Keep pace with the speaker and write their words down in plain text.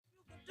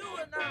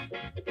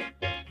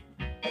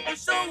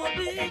show will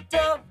be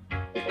tough.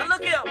 Now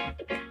look here.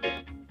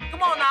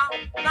 Come on now.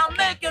 Now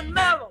make it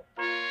mellow.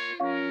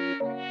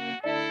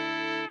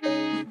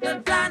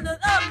 The time it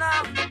up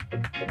now.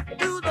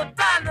 Do the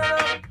time it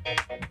up.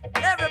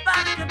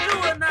 Everybody can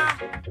do it now.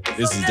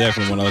 This is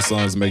definitely one of those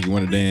songs that make you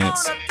want to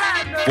dance.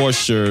 For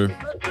sure.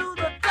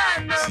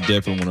 This is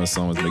definitely one of those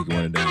songs that make you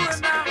want to dance.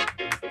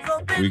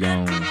 We're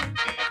going to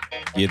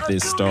get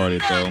this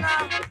started, though,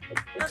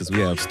 because we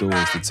have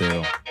stories to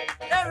tell.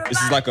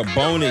 This is like a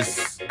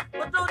bonus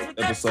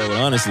episode.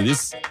 Honestly,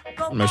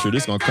 I'm not sure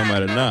this is going to come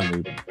out of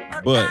 9,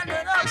 but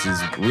this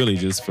is really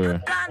just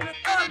for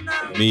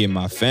me and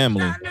my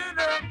family.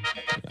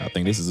 I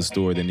think this is a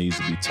story that needs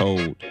to be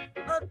told.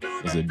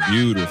 It's a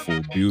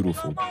beautiful,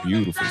 beautiful,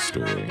 beautiful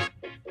story.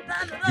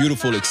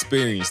 Beautiful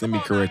experience. Let me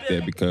correct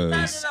that,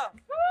 because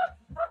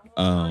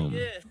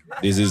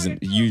this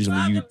isn't,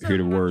 usually you hear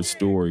the word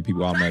story,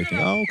 people automatically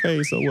think, oh,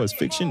 okay, so what's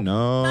fiction?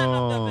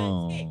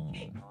 No.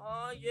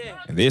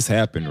 And this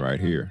happened right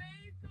here.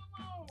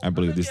 I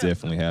believe this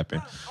definitely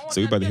happened.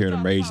 So we're about to hear an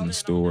amazing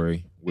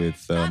story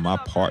with my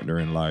partner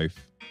in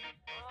life,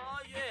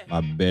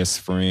 my best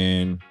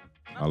friend,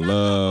 my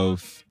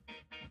love,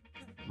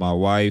 my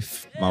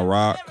wife, my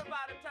rock,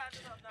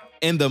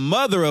 and the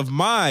mother of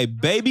my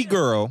baby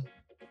girl.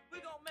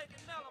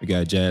 We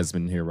got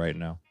Jasmine here right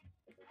now.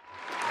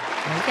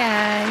 Hey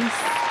guys,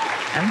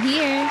 I'm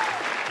here.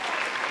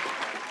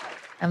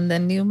 I'm the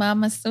new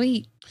Mama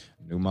Sweet.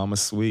 New Mama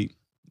Sweet.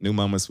 New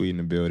Mama Sweet in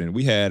the building.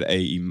 We had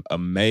a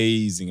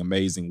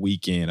amazing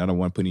weekend. I don't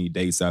want to put any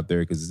dates out there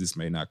because this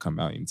may not come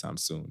out anytime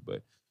soon,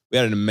 but we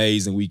had an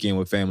amazing weekend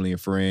with family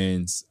and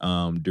friends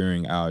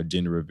during our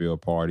gender reveal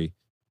party.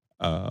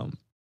 And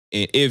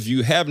if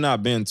you have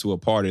not been to a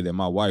party that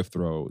my wife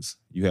throws,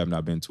 you have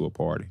not been to a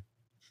party.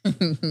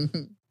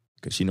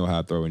 Because she know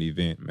how to throw an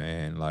event,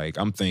 man. Like,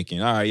 I'm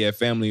thinking, all right, yeah,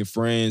 family and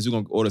friends, we're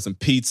going to order some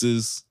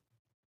pizzas,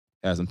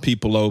 have some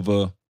people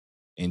over,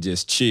 and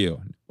just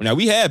chill. Now,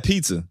 we had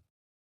pizza,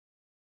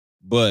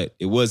 but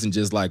it wasn't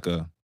just like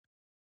a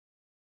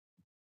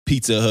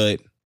Pizza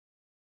Hut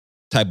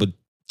type of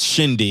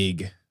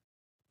shindig.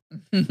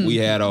 We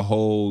had a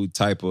whole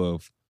type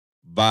of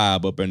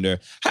vibe up in there.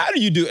 How do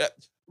you do it?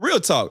 Real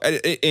talk.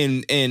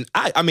 And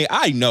I mean,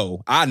 I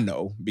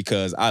know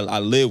because I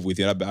live with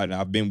you.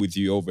 I've been with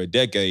you over a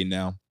decade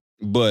now.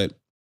 But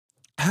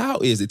how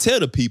is it? Tell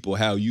the people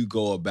how you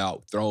go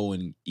about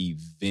throwing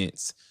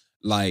events,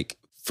 like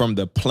from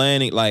the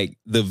planning, like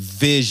the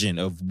vision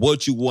of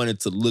what you want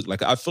it to look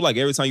like. I feel like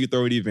every time you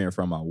throw an event,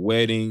 from a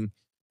wedding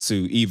to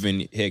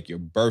even, heck, your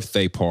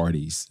birthday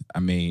parties, I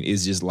mean,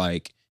 it's just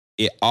like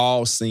it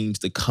all seems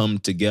to come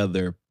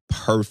together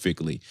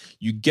perfectly.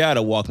 You got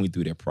to walk me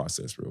through that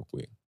process real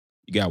quick.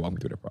 You got to walk me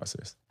through that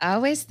process. I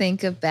always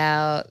think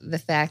about the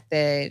fact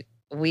that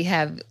we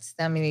have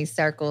so many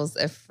circles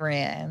of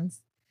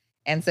friends.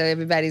 And so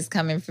everybody's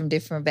coming from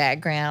different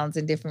backgrounds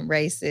and different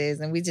races.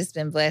 And we've just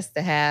been blessed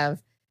to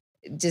have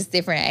just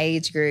different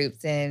age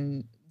groups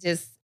and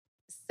just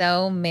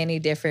so many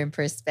different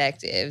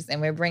perspectives.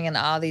 And we're bringing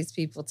all these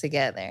people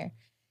together.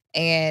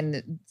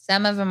 And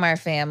some of them are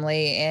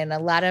family and a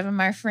lot of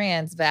them are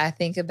friends. But I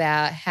think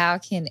about how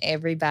can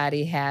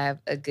everybody have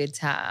a good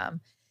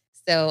time?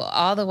 So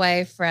all the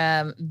way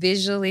from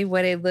visually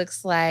what it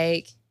looks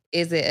like,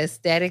 is it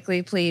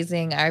aesthetically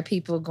pleasing? Are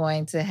people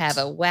going to have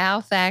a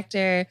wow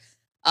factor?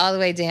 All the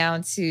way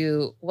down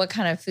to what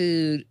kind of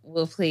food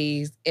will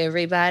please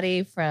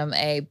everybody, from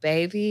a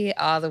baby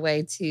all the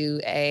way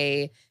to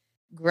a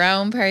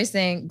grown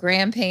person,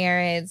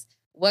 grandparents.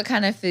 What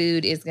kind of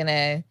food is going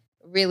to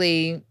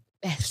really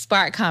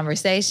spark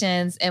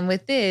conversations? And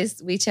with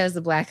this, we chose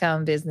a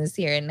Black-owned business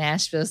here in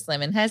Nashville,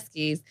 Slim and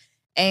Huskies.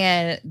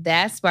 And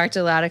that sparked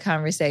a lot of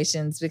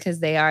conversations because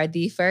they are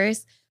the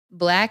first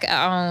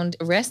Black-owned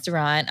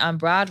restaurant on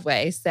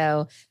Broadway.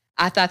 So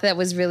I thought that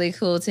was really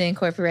cool to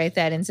incorporate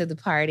that into the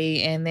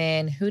party. And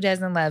then who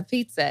doesn't love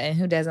pizza and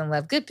who doesn't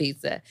love good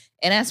pizza?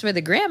 And as for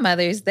the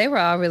grandmothers, they were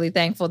all really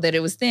thankful that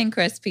it was thin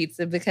crust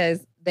pizza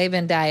because they've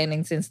been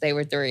dieting since they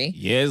were 3.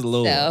 Yes,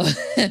 Lord. So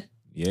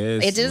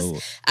yes, it just,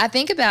 Lord. I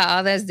think about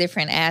all those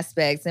different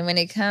aspects. And when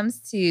it comes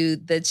to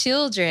the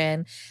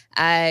children,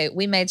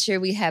 we made sure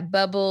we had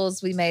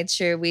bubbles. We made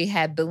sure we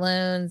had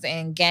balloons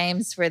and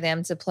games for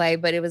them to play.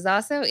 But it was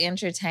also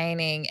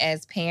entertaining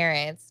as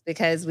parents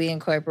because we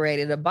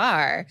incorporated a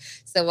bar.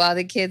 So while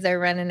the kids are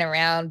running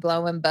around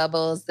blowing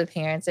bubbles, the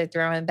parents are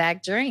throwing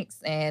back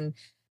drinks and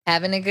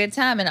having a good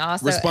time. And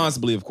also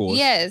responsibly, of course.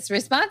 Yes,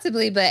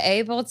 responsibly, but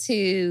able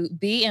to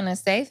be in a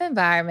safe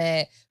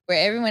environment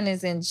where everyone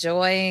is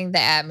enjoying the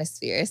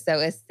atmosphere. So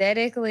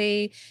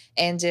aesthetically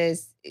and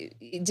just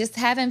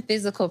having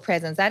physical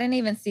presence. I didn't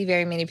even see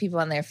very many people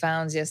on their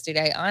phones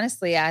yesterday.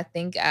 Honestly, I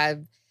think I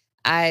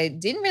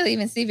didn't really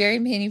even see very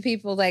many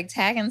people like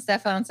tagging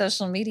stuff on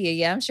social media.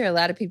 Yeah, I'm sure a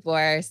lot of people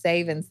are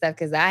saving stuff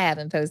because I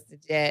haven't posted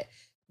yet.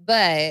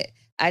 But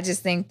I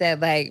just think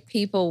that like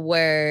people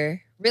were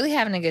really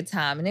having a good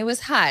time. And it was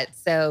hot.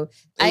 So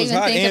It I was even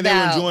hot, think and they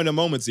about were enjoying the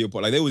moments of your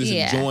part. Like they were just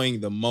Yeah. enjoying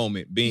the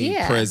moment, being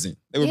Yeah. present.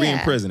 They were being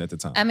Yeah. present at the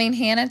time. I mean,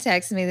 Hannah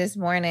texted me this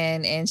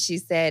morning and she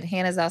said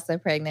Hannah's also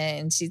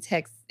pregnant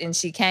and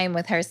she came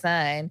with her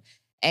son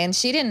and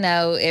she didn't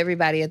know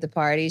everybody at the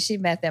party. She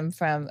met them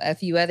from a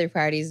few other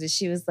parties, but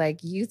she was like,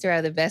 "You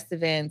throw the best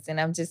events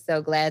and I'm just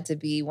so glad to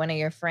be one of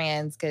your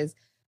friends because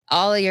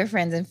all of your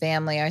friends and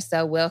family are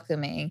so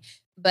welcoming."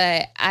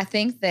 But I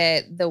think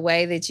that the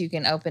way that you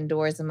can open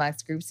doors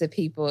amongst groups of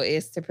people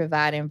is to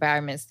provide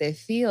environments that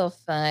feel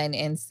fun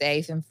and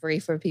safe and free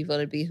for people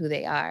to be who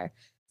they are.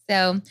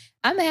 So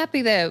I'm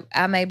happy that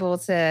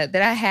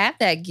that I have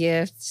that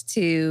gift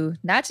to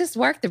not just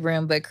work the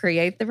room, but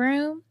create the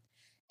room.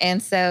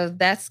 And so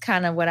that's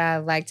kind of what I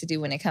like to do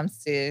when it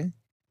comes to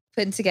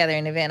putting together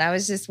an event. I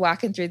was just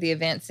walking through the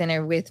event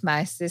center with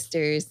my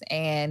sisters,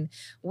 and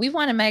we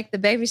want to make the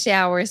baby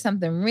shower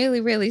something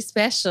really, really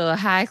special, a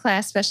high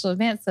class special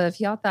event. So if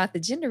y'all thought the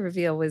gender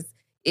reveal was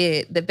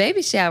it, the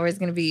baby shower is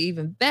going to be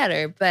even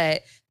better.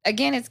 But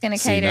again, it's going to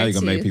See, cater now you're to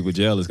gonna make people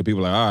jealous because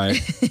people are like,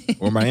 all right,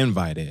 where my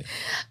invite at?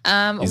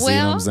 You see what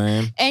I'm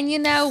saying?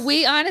 And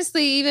we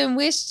honestly even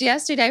wished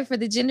yesterday for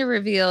the gender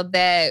reveal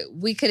that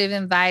we could have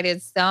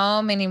invited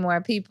so many more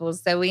people.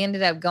 So we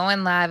ended up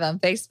going live on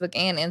Facebook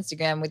and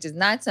Instagram, which is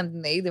not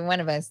something that either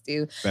one of us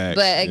do. Facts, But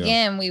yeah.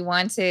 again, we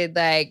wanted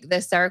like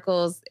the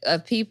circles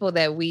of people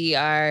that we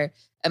are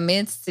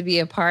amidst to be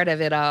a part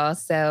of it all.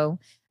 So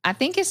I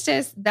think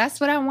that's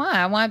what I want.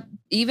 I want,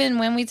 even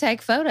when we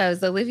take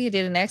photos, Olivia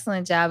did an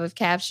excellent job of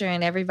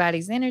capturing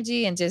everybody's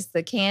energy and just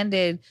the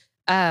candid,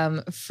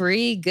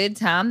 free, good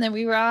time that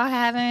we were all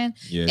having.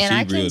 Yeah, And she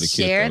I can really killed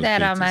share those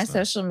that on my pictures,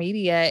 though. social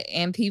media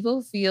and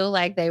people feel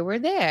like they were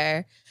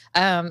there.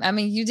 I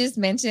mean, you just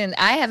mentioned,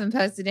 I haven't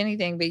posted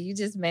anything, but you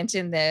just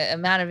mentioned the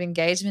amount of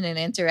engagement and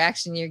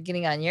interaction you're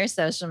getting on your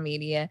social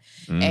media.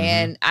 Mhm.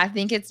 And I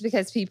think it's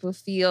because people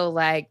feel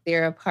like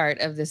they're a part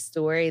of the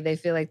story. They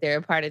feel like they're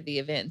a part of the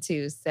event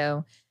too.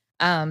 So,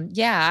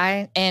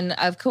 and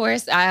of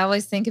course, I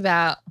always think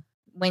about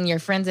when your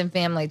friends and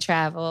family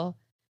travel,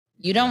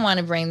 you don't want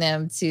to bring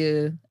them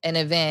to an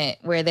event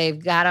where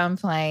they've got on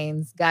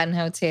planes, gotten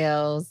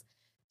hotels,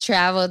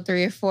 traveled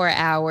 3 or 4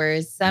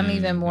 hours, some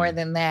even more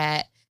than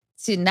that,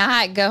 to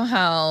not go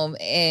home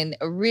and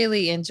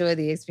really enjoy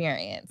the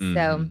experience. So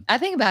Mhm. I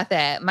think about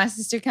that. My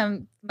sister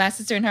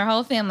and her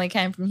whole family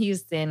came from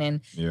Houston, and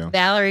Yeah.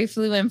 Valerie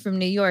flew in from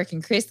New York,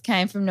 and Chris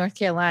came from North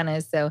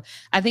Carolina. So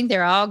I think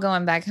they're all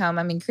going back home.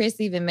 I mean, Chris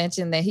even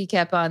mentioned that he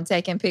kept on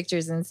taking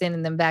pictures and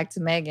sending them back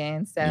to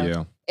Megan. So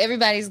Yeah.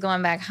 everybody's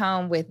going back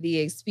home with the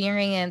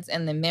experience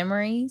and the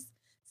memories.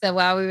 So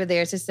while we were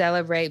there to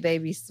celebrate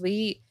Baby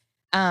Sweet,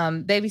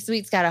 Baby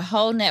Sweet's got a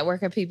whole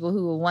network of people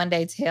who will one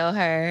day tell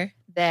her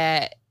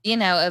that,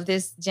 of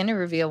this gender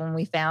reveal when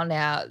we found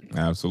out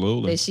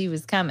Absolutely. that she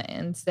was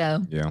coming.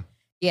 So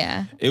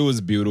yeah. It was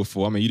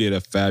beautiful. I mean, you did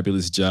a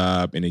fabulous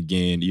job. And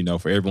again,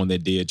 for everyone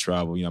that did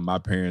travel, my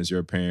parents,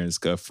 your parents,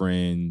 got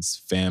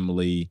friends,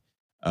 family,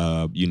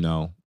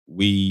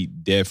 we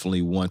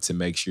definitely want to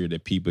make sure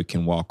that people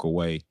can walk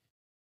away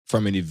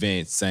from an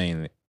event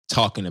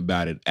talking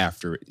about it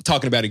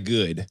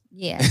good.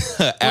 Yeah. After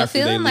Well, they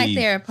feeling like leave.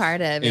 they're a part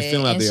of And it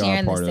feeling like and they are a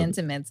sharing the part of it.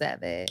 sentiments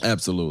of it.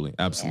 Absolutely.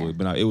 Yeah.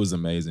 But no, it was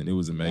amazing. It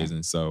was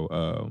amazing.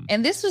 So,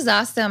 And this was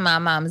also my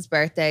mom's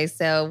birthday.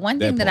 So one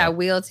That thing that I part.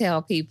 will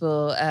tell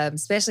people,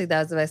 especially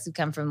those of us who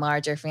come from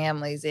larger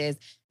families, is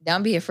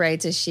don't be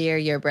afraid to share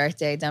your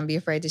birthday. Don't be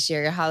afraid to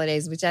share your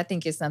holidays, which I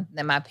think is something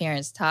that my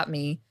parents taught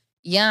me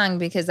young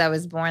because I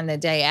was born the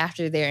day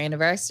after their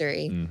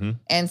anniversary. mhm.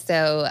 And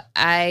so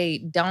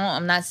I'm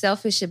not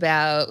selfish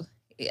about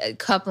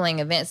coupling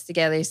events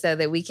together so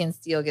that we can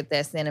still get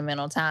that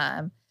sentimental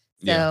time.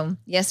 So Yeah.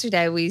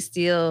 yesterday we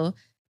still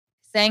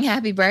sang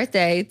happy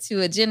birthday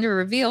to a gender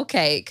reveal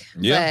cake,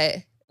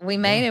 Yeah. but we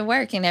made it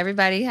work and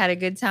everybody had a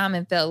good time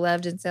and felt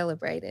loved and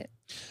celebrated.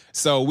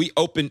 So we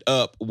opened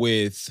up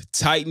with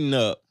Tighten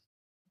Up,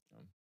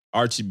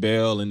 Archie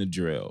Bell and the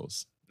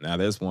Drills. Now,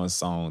 that's one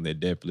song that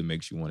definitely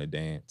makes you want to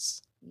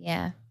dance.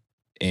 Yeah.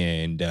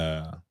 And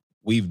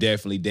we've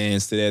definitely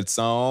danced to that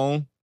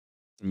song.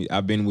 I mean,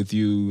 I've been with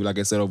you, like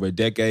I said, over a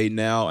decade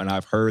now, and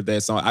I've heard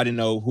that song. I didn't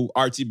know who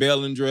Archie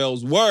Bell and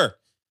Drills were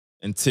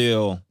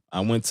until I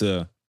went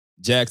to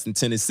Jackson,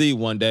 Tennessee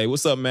one day.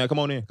 What's up, man? Come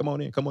on in.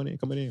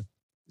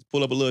 Just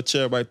pull up a little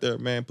chair right there,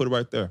 man. Put it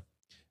right there.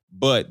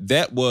 But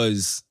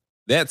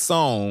that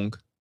song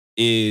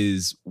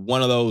is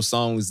one of those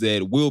songs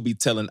that we'll be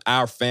telling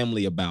our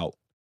family about,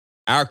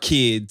 our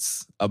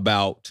kids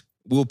about.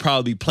 We'll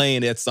probably be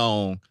playing that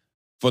song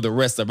for the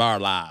rest of our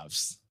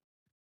lives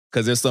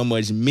because there's so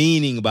much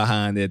meaning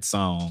behind that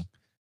song.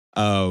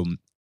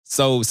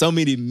 So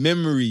many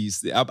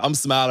memories. I'm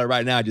smiling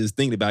right now just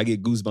thinking about it. I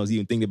get goosebumps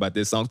even thinking about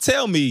this song.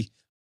 Tell me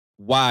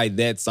why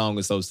that song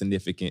is so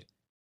significant.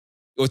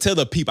 Or tell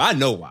the people, I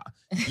know why.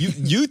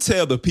 You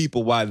tell the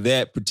people why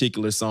that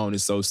particular song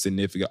is so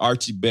significant.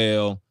 Archie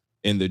Bell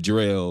and the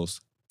Drills,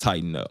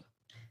 Tighten Up.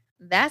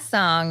 That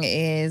song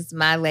is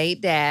my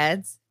late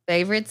dad's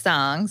favorite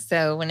song.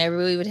 So whenever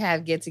we would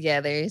have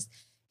get-togethers,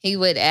 he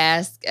would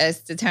ask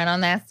us to turn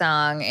on that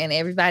song, and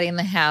everybody in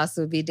the house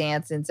would be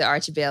dancing to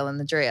Archie Bell and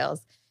the Drells.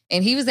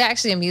 And he was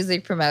actually a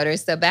music promoter.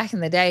 So back in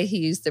the day, he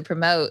used to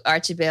promote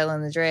Archie Bell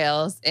and the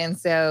Drells. And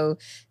so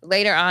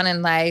later on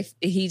in life,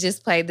 he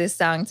just played this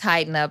song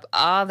 "Tighten Up"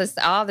 all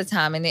the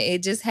time. And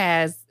it just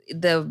has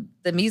the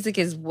music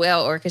is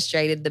well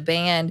orchestrated. The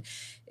band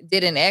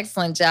did an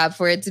excellent job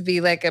for it to be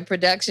like a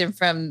production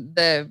from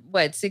the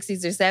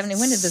 60s or 70s.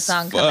 When did the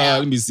song come out?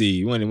 Let me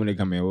see. When it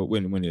come in?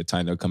 When did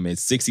Tighten Up come in?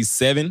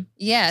 67?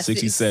 Yeah,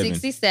 67.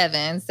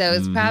 67. So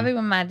it's probably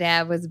when my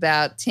dad was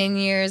about 10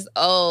 years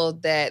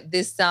old that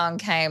this song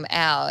came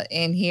out.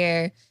 And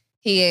here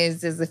he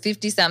is as a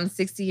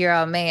 50-something,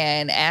 60-year-old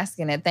man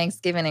asking at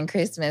Thanksgiving and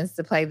Christmas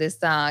to play this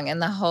song.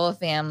 And the whole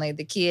family,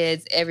 the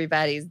kids,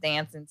 everybody's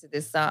dancing to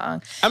this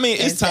song. I mean,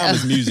 it's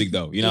timeless music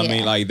though. You know what I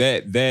mean? Like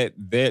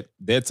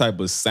that type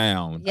of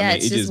sound. Yeah, I mean,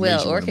 it's just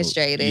well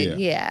orchestrated.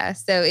 Yeah.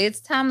 So it's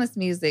timeless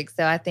music.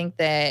 So I think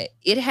that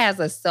it has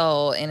a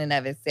soul in and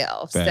of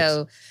itself. Facts.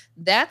 So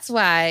that's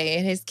why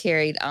it has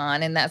carried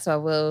on. And that's why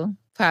we'll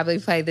probably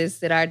play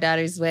this at our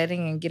daughter's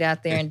wedding and get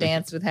out there and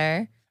dance with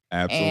her.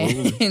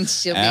 Absolutely. And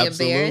she'll be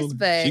embarrassed,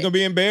 but she's gonna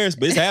be embarrassed,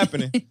 but it's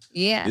happening.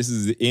 Yeah. This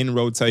is in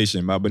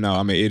rotation. But no,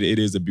 I mean it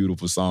is a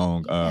beautiful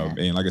song.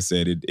 And like I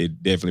said,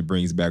 it definitely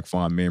brings back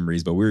fond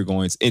memories. But we're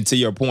going to, and to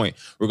your point,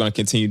 we're gonna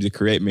continue to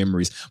create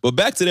memories. But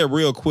back to that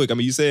real quick. I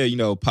mean, you said,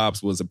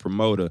 Pops was a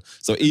promoter.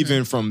 So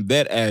even from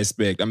that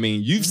aspect, I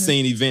mean, you've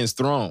seen events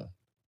thrown.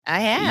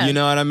 I have. You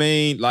know what I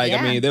mean? Like,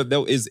 I mean,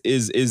 that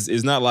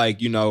is not like,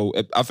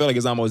 I feel like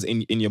it's almost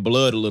in your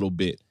blood a little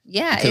bit.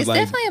 Yeah, it's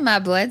definitely in my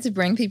blood to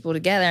bring people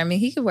together. I mean,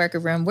 he could work a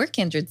room. We're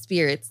kindred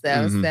spirits,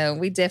 though. So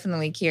we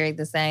definitely carry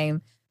the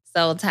same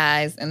soul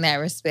ties in that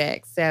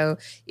respect. So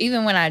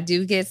even when I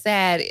do get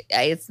sad,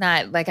 it's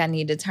not like I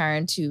need to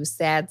turn to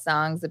sad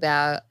songs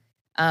about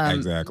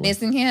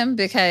missing him,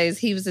 because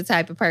he was the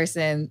type of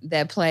person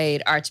that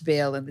played Archie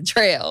Bell and the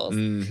Drells.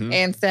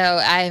 And so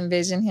I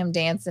envision him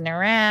dancing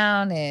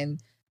around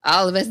and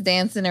all of us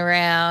dancing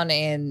around.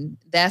 And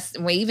that's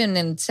even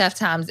in tough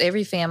times,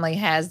 every family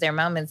has their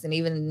moments. And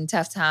even in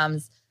tough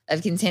times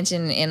of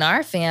contention in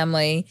our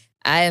family,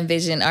 I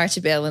envision Archie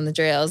Bell and the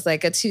Drells.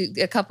 Like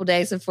a couple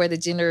days before the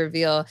gender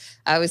reveal,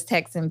 I was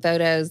texting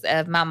photos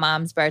of my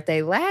mom's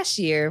birthday last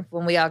year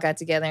when we all got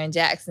together in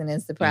Jackson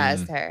and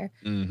surprised her.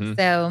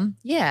 So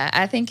yeah,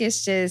 I think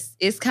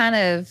it's kind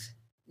of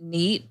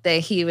neat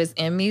that he was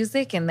in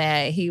music and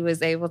that he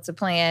was able to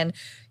plan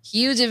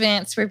huge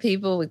events for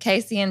people with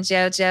Casey and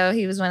JoJo.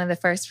 He was one of the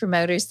first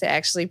promoters to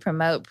actually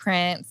promote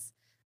Prince.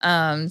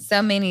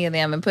 So many of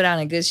them, and put on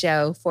a good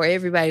show for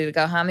everybody to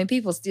go home. And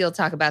people still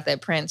talk about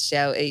that Prince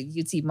show at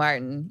UT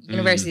Martin,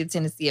 University of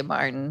Tennessee at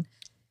Martin,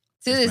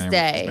 to this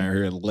day. Man,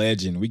 we're a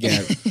legend.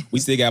 We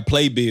still got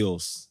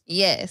playbills.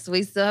 Yes,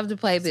 we still have to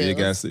play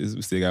bills.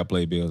 We still got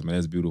playbills, man.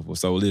 That's beautiful.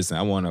 So listen,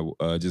 I want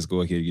to just go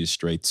ahead and get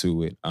straight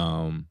to it.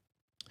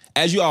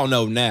 As you all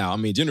know now, I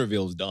mean, gender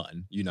reveal's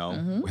done.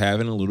 We're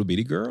having a little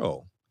bitty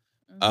girl,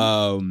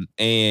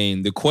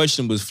 and the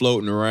question was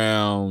floating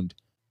around.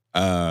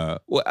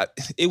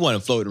 It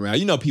wasn't floating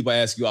around. People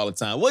ask you all the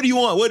time, what do you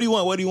want? What do you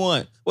want? What do you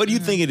want? What do you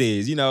think it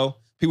is?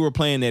 People were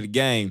playing that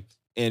game,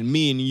 and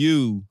me and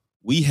you,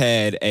 we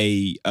had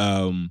a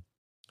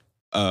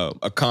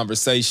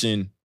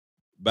conversation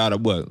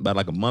about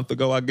like a month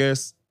ago, I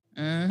guess.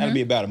 That'd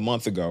be about a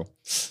month ago.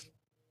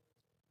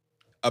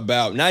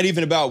 About not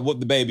even about what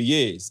the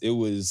baby is. It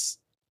was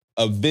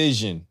a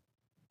vision,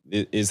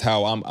 is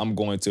how I'm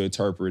going to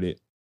interpret it,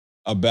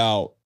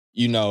 about,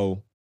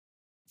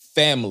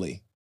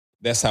 family.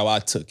 That's how I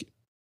took it.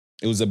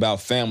 It was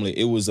about family.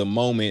 It was a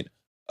moment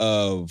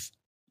of,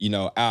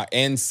 our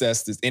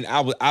ancestors. And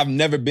I've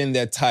never been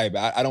that type.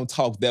 I don't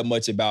talk that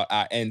much about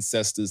our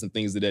ancestors and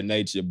things of that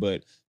nature.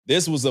 But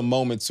this was a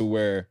moment to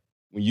where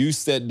when you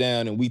sat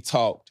down and we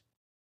talked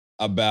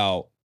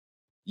about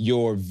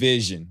your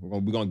vision, we're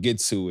going to get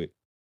to it.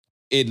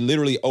 It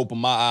literally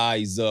opened my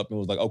eyes up and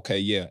was like, okay,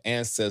 yeah,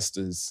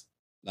 ancestors,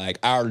 like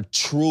our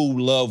true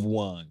loved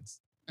ones.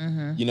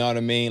 You know what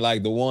I mean?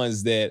 Like the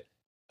ones that,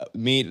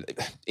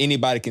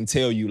 anybody can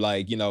tell you,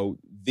 like,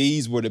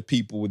 these were the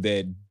people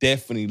that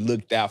definitely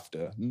looked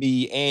after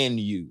me and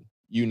you.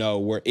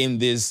 We're in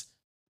this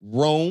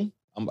room.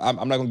 I'm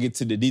not going to get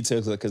to the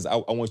details because I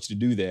want you to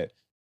do that.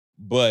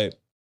 But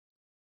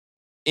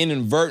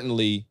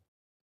inadvertently,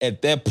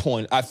 at that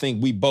point, I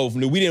think we both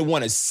knew. We didn't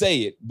want to say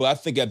it, but I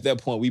think at that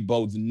point, we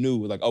both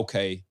knew, like,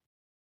 okay,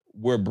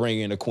 we're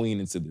bringing a queen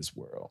into this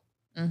world.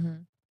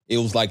 It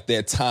was like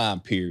that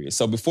time period.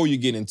 So before you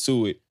get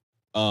into it,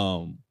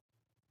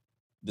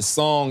 the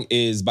song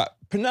is by,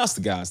 pronounce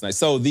the guy's name.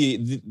 So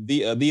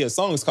the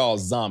song is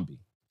called Zombie,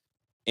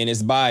 and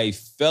it's by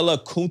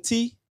Fela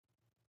Kuti.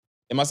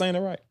 Am I saying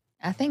that right?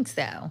 I think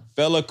so.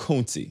 Fela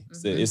Kuti.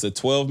 It's a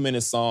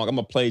 12-minute song. I'm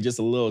gonna play just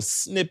a little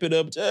snippet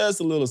of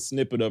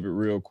it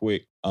real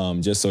quick,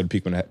 just so that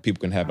people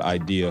can have an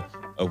idea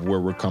of where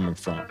we're coming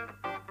from.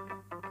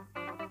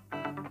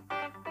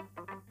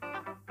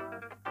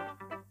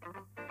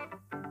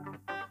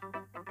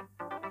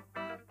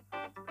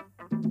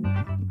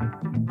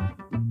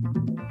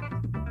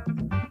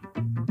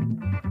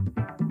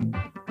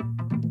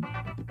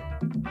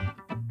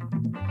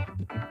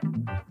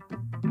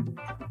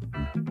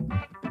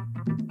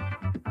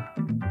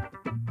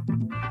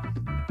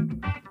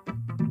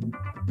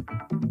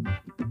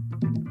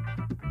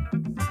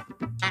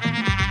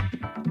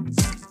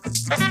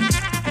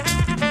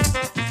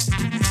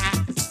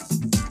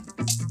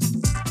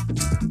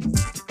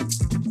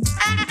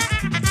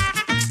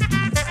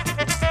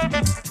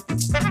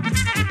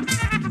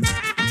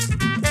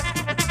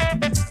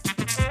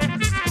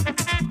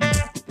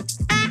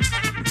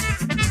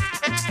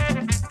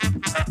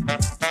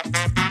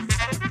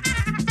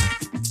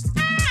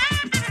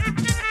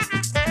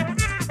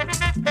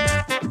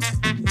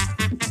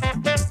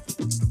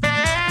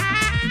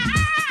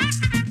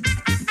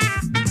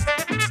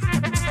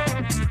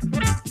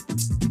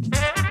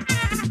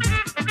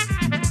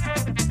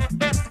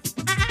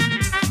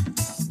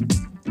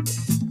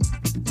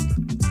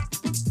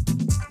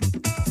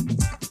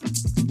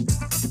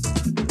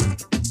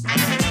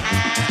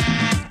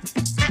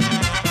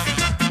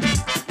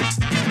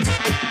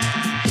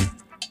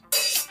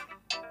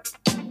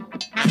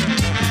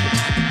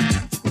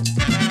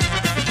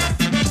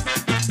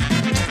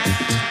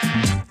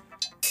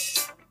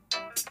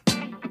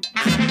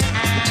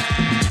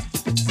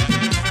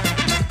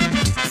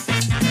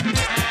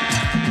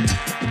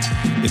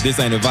 If this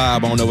ain't a vibe, I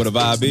don't know what a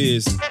vibe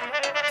is.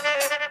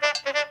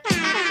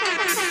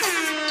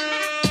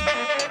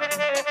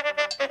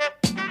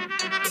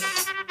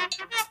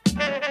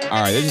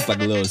 All right, that's just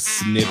like a little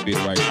snippet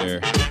right there.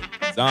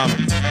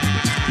 Zombie.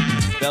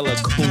 Fela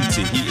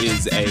Kuti. He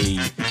is a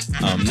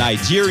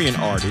Nigerian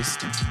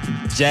artist,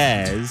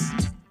 jazz,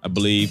 I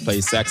believe,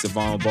 plays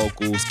saxophone,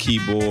 vocals,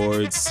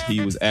 keyboards.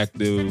 He was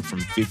active from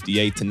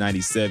 58 to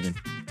 97.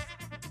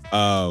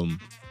 I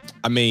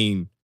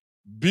mean,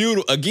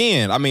 beautiful.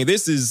 Again, I mean,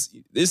 this is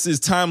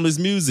timeless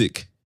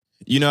music.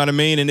 You know what I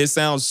mean? And it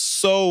sounds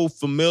so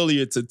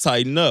familiar to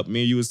Tighten Up. Me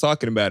and you was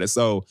talking about it.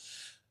 So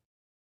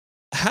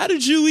how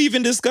did you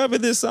even discover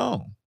this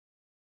song?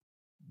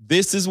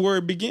 This is where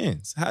it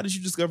begins. How did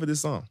you discover this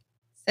song?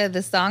 So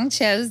the song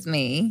chose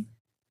me.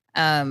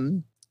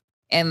 And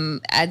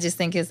I just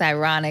think it's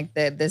ironic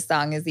that this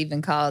song is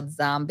even called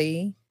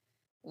Zombie,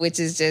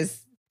 which is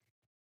just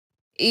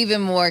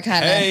even more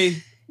kind of... Hey,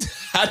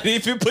 I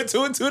didn't even put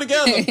two and two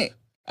together.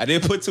 I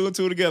didn't put two and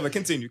two together.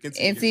 Continue.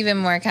 It's even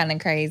more kind of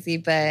crazy.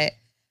 But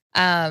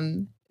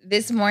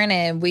this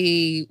morning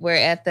we were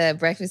at the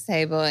breakfast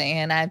table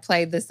and I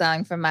played the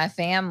song for my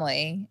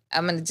family.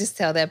 I'm going to just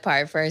tell that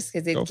part first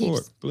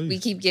because we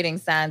keep getting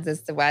signs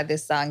as to why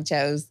this song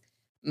chose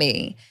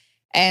me.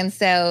 And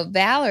so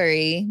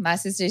Valerie, my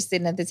sister's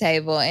sitting at the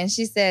table and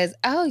she says,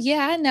 "Oh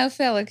yeah, I know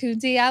Fela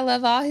Kuti. I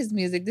love all his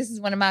music. This is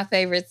one of my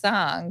favorite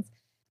songs."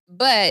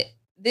 But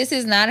this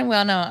is not a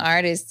well-known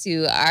artist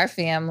to our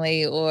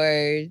family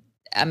or,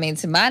 I mean,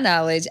 to my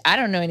knowledge, I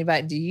don't know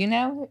anybody. Do you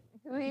know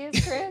who he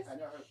is, Chris?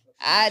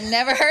 I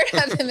never heard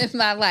of him in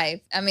my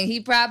life. I mean, he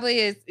probably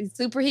is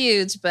super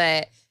huge,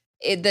 but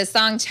the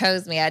song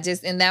chose me.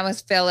 And that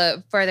was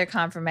further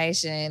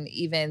confirmation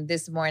even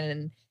this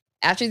morning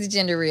after the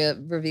gender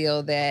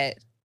reveal that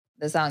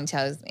the song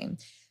chose me.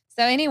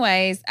 So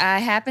anyways, I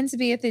happened to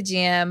be at the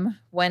gym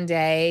one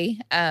day.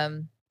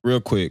 Real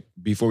quick,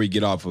 before we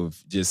get off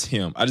of just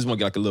him, I just want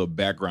to get like a little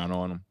background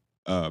on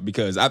him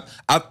because I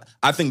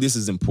think this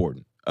is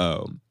important.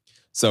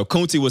 So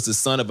Kuti was the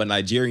son of a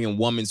Nigerian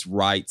women's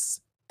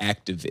rights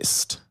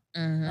activist.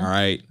 Mm-hmm. All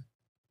right.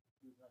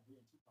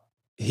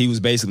 He was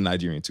basically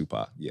Nigerian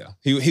Tupac. Yeah.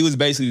 He was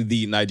basically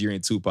the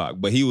Nigerian Tupac,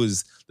 but he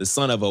was the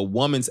son of a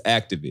woman's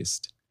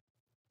activist.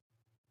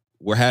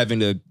 We're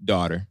having a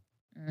daughter.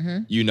 Mm-hmm.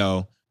 You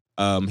know,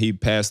 he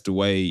passed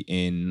away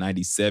in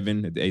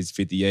 97 at the age of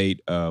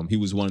 58. He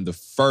was one of the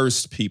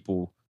first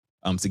people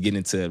to get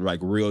into like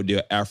real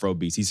deal Afro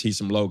beats. He's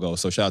from Logo.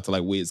 So shout out to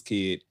like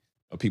Wizkid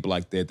or people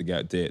like that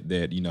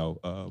that you know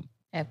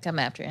have come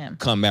after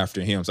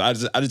him. So I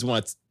just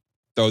want to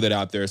throw that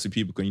out there so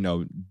people can, you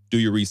know, do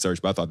your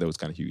research. But I thought that was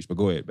kind of huge. But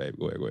go ahead, babe.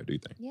 Go ahead. Do your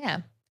thing.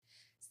 Yeah.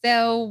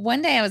 So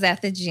one day I was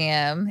at the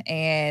gym,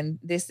 and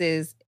this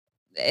is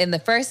in the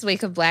first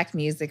week of Black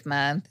Music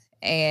Month,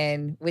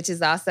 and which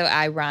is also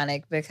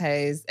ironic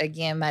because,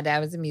 again, my dad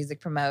was a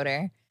music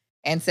promoter.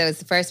 And so it's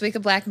the first week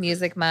of Black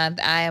Music Month.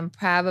 I am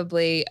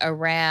probably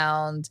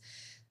around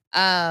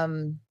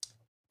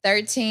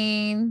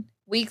 13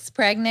 weeks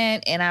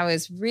pregnant, and I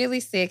was really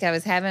sick. I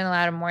was having a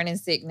lot of morning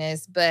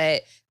sickness,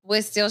 but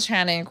was still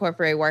trying to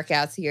incorporate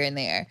workouts here and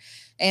there.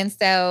 And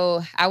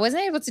so I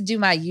wasn't able to do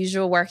my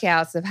usual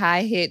workouts of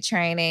high hit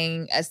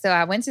training. So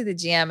I went to the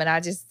gym and I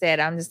just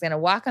said, I'm just going to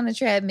walk on the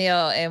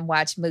treadmill and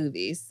watch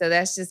movies. So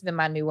that's just been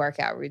my new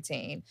workout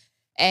routine.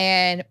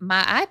 And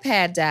my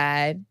iPad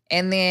died.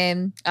 And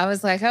then I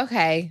was like,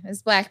 okay,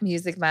 it's Black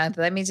Music Month.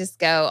 Let me just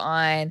go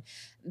on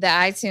the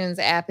iTunes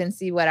app and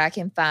see what I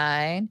can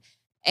find.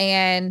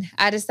 And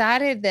I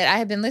decided that I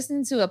had been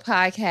listening to a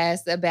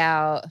podcast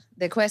about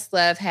that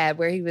Questlove had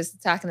where he was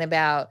talking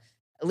about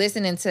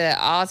listening to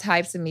all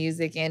types of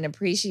music and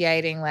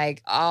appreciating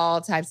like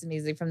all types of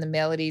music, from the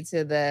melody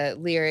to the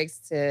lyrics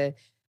to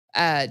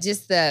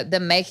just the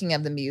making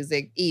of the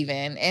music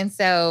even. And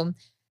so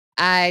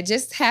I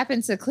just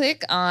happened to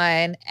click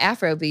on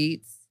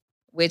Afrobeats,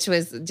 which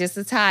was just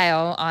a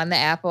tile on the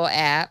Apple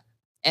app.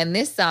 And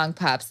this song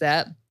pops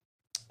up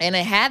and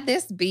it had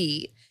this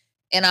beat.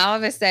 And all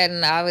of a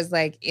sudden I was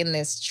like in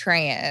this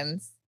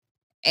trance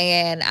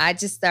and I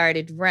just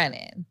started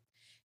running.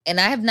 And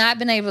I have not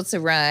been able to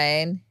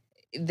run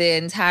the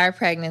entire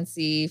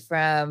pregnancy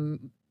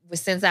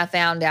since I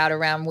found out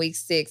around week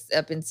 6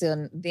 up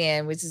until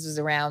then, which was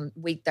around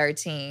week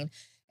 13.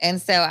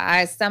 And so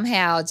I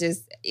somehow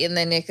just in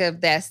the nick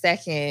of that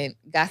second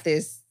got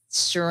this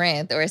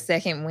strength or a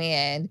second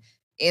wind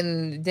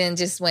and then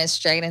just went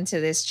straight into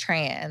this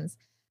trance.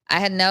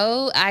 I had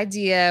no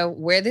idea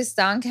where this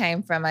song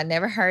came from. I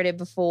never heard it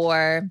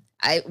before.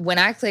 When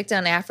I clicked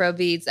on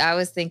Afrobeats, I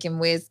was thinking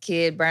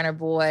Wizkid, Burna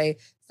Boy,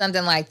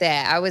 something like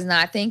that. I was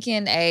not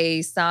thinking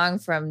a song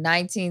from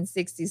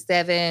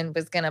 1967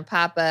 was going to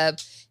pop up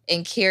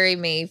and carry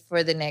me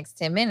for the next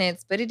 10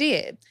 minutes, but it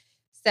did.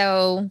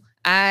 So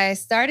I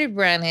started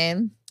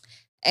running,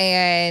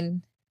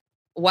 and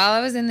while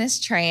I was in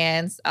this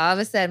trance, all of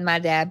a sudden my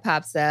dad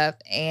pops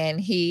up and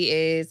he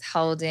is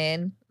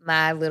holding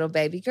my little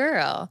baby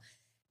girl.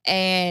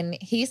 And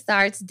he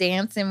starts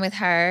dancing with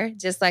her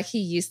just like he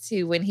used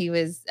to when he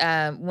was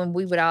when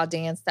we would all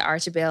dance to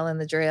Archibald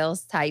and the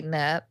Drills, Tighten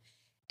Up.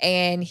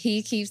 And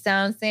he keeps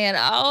on saying,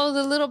 "Oh,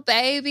 the little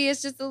baby,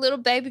 it's just a little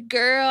baby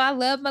girl. I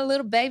love my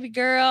little baby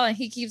girl." And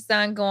he keeps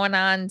on going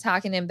on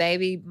talking in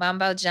baby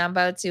mumbo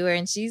jumbo to her,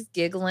 and she's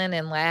giggling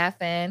and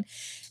laughing.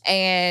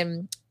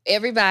 And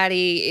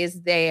everybody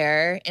is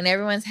there and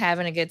everyone's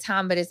having a good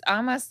time, but it's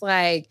almost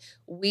like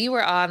we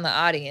were all in the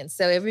audience.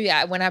 So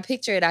when I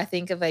picture it, I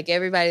think of like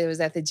everybody that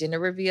was at the gender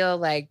reveal,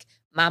 like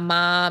my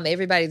mom,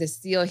 everybody that's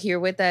still here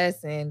with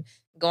us and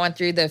going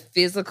through the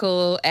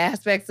physical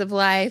aspects of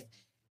life.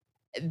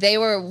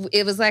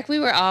 It was like we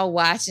were all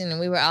watching and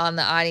we were all in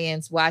the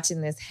audience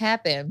watching this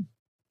happen.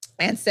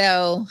 And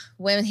so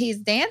when he's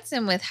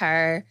dancing with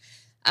her,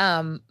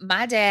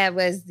 my dad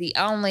was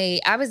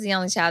I was the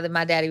only child that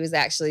my daddy was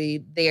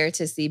actually there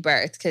to see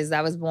birth, because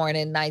I was born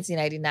in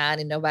 1989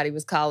 and nobody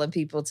was calling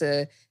people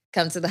to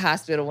come to the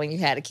hospital when you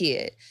had a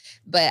kid.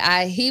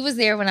 But he was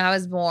there when I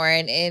was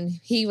born, and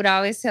he would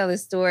always tell the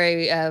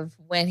story of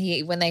when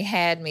they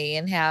had me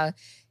and how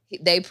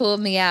they pulled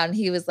me out and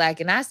he was like,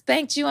 "And I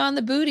spanked you on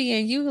the booty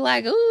and you were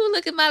like, ooh,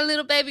 look at my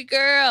little baby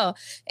girl."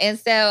 And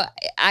so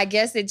I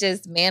guess it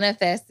just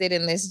manifested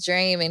in this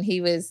dream. And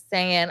he was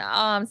saying, "Oh,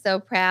 I'm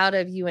so proud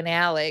of you and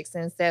Alex."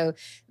 And so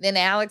then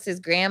Alex's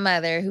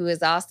grandmother, who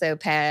is also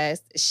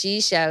passed,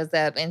 she shows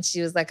up and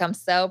she was like, "I'm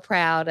so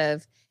proud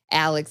of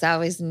Alex. I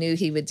always knew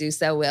he would do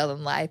so well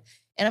in life."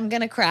 And I'm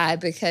going to cry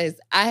because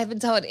I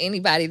haven't told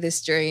anybody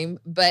this dream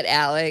but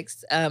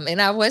Alex.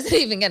 And I wasn't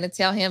even going to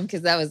tell him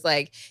because I was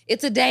like,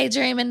 it's a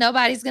daydream and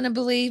nobody's going to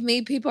believe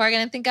me. People are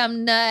going to think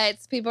I'm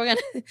nuts.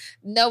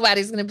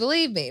 Nobody's going to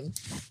believe me.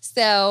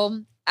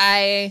 So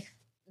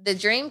the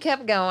dream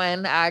kept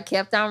going. I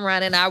kept on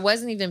running. I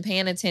wasn't even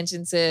paying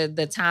attention to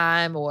the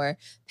time or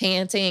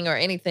panting or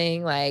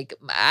anything. Like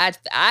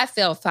I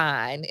felt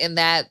fine in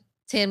that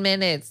 10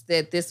 minutes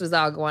that this was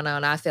all going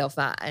on. I felt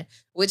fine,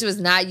 which was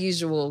not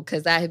usual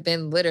because I had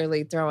been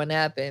literally throwing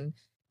up and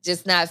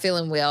just not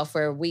feeling well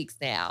for weeks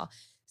now.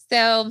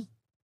 So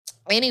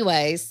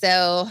anyway,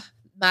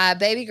 my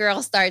baby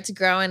girl starts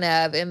growing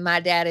up and my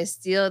dad is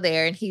still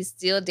there and he's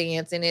still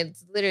dancing.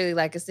 It's literally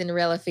like a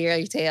Cinderella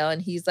fairy tale.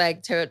 And he's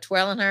like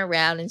twirling her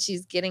around and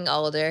she's getting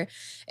older.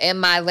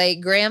 And my late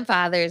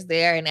grandfather is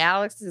there and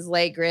Alex's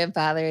late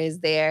grandfather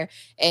is there.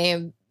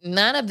 And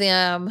none of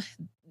them,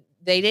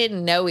 they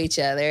didn't know each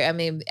other. I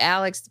mean,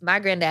 my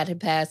granddad had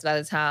passed by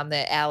the time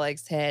that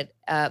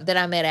that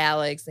I met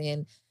Alex.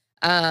 And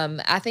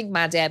I think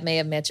my dad may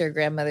have met your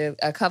grandmother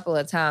a couple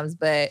of times,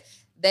 but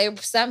they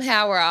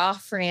somehow were all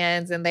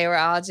friends and they were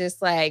all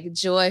just like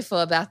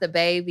joyful about the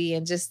baby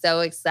and just so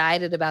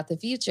excited about the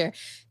future.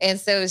 And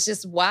so it's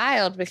just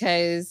wild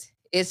because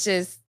it's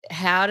just,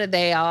 how did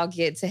they all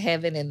get to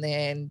heaven and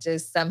then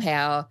just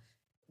somehow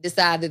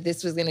decide that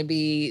this was going to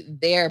be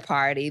their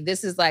party?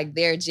 This is like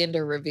their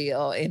gender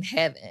reveal in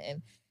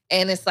heaven.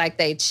 And it's like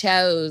they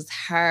chose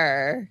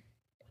her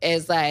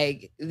as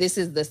like, this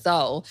is the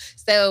soul.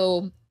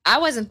 So I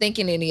wasn't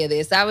thinking any of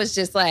this. I was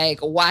just like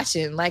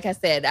watching. Like I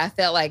said, I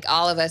felt like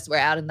all of us were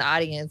out in the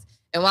audience.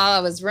 And while I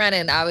was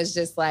running, I was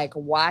just like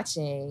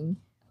watching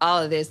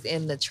all of this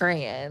in the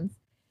trance.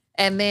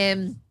 And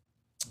then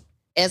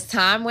as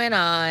time went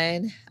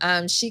on,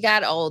 she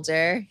got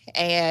older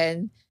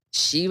and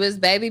she was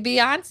baby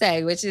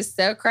Beyonce, which is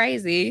so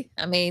crazy.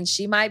 I mean,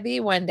 she might be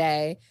one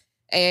day.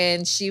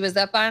 And she was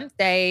up on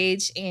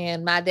stage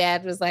and my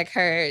dad was like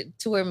her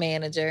tour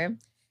manager.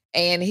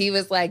 And he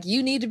was like,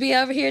 "You need to be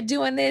over here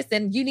doing this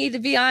and you need to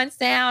be on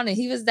sound." And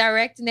he was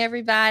directing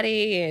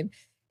everybody.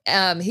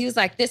 And he was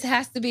like, "This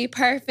has to be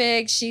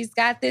perfect. She's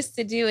got this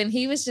to do." And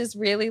he was just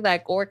really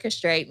like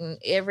orchestrating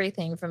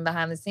everything from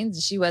behind the scenes.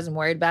 And she wasn't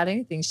worried about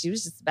anything. She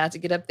was just about to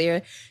get up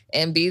there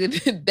and be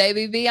the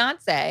baby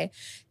Beyonce.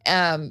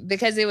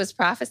 Because it was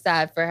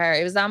prophesied for her.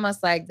 It was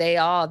almost like the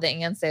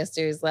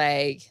ancestors,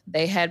 like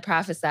they had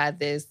prophesied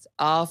this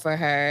all for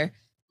her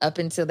up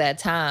until that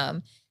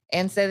time.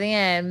 And so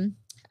then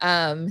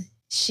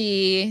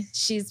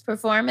she's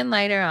performing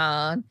later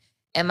on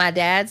and my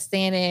dad's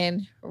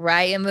standing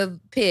right in the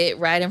pit,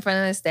 right in front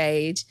of the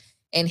stage.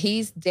 And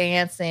he's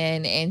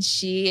dancing and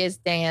she is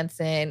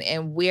dancing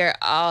and we're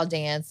all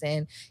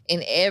dancing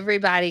and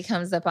everybody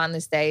comes up on the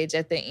stage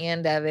at the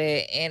end of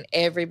it and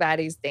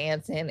everybody's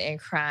dancing and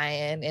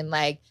crying and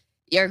like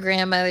your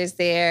grandmother's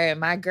there and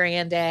my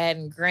granddad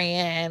and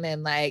gran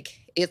and like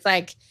it's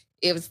like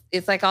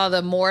all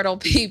the mortal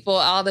people,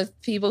 all the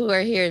people who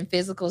are here in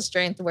physical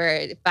strength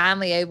were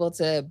finally able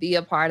to be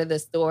a part of the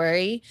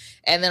story.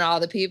 And then all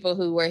the people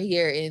who were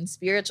here in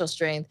spiritual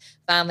strength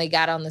finally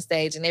got on the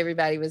stage and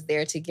everybody was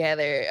there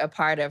together, a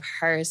part of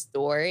her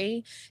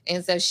story.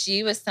 And so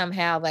she was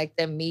somehow like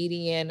the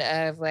median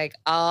of like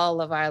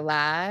all of our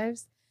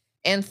lives.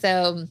 And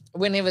so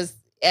when it was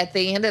at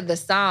the end of the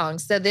song,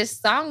 so this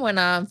song went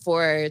on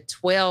for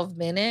 12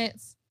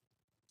 minutes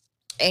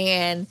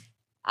and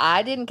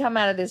I didn't come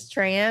out of this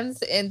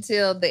trance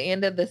until the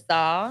end of the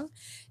song.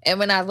 And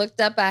when I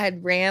looked up,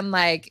 I'd ran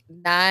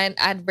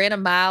a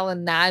mile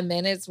in 9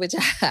 minutes, which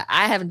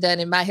I haven't done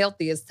in my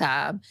healthiest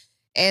time.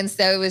 And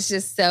so it was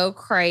just so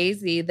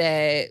crazy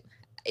that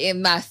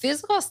in my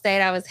physical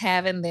state, I was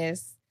having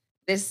this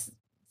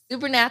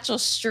supernatural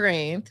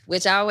strength,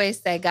 which I always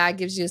say God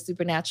gives you a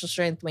supernatural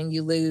strength when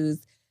you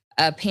lose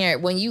a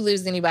parent. When you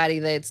lose anybody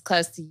that's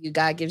close to you,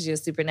 God gives you a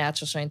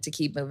supernatural strength to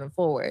keep moving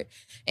forward.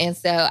 And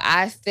so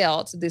I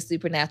felt this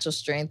supernatural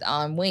strength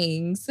on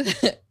wings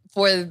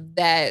for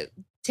that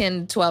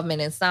 10,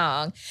 12-minute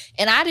song.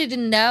 And I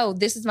didn't know,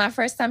 this is my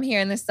first time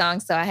hearing this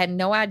song, so I had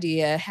no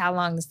idea how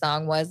long the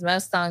song was.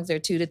 Most songs are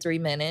 2 to 3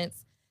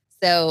 minutes.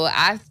 So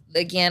I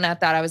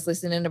thought I was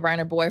listening to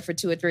Burna Boy for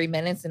 2 or 3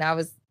 minutes, and I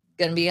was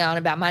going to be on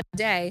about my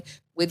day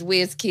with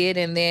WizKid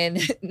and then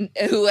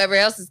whoever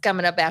else is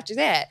coming up after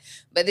that.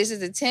 But this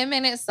is a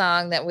 10-minute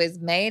song that was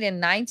made in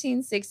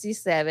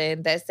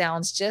 1967 that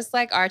sounds just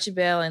like Archie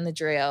Bell and the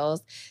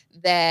Drills,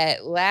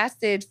 that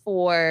lasted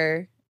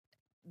for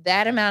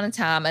that amount of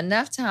time,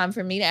 enough time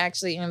for me to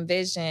actually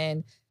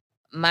envision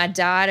my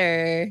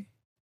daughter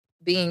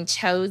being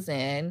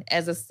chosen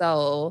as a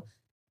soul,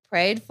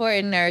 prayed for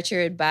and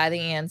nurtured by the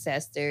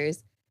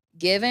ancestors,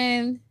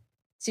 given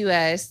to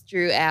us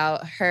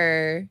throughout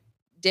her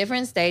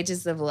different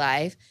stages of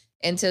life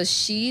until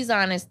she's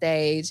on a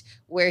stage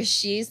where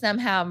she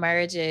somehow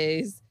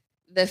merges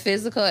the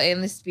physical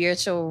and the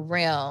spiritual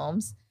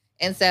realms.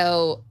 And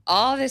so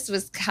all this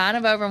was kind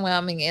of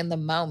overwhelming in the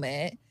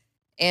moment.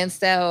 And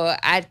so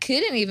I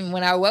couldn't even,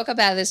 when I woke up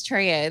out of this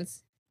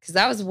trance, because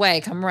I was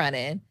awake, I'm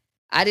running.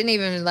 I didn't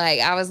even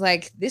I was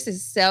like, this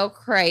is so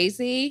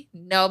crazy.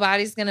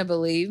 Nobody's going to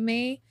believe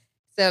me.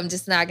 So I'm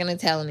just not going to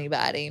tell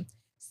anybody.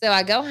 So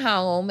I go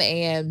home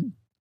and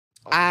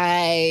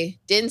I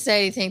didn't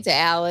say anything to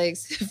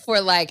Alex for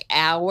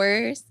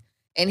hours.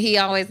 And he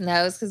always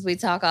knows because we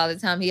talk all the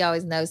time. He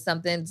always knows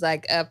something's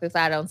up if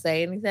I don't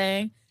say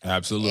anything.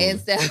 Absolutely. And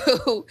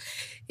so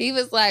he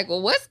was like,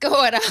 well, what's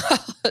going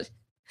on?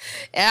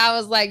 And I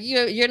was like,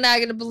 you're not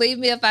going to believe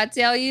me if I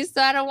tell you,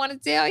 so I don't want to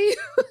tell you.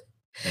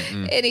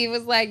 And he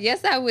was like,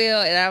 yes, I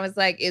will. And I was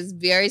like, it's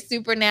very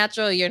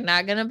supernatural. You're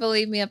not going to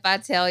believe me if I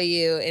tell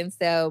you. And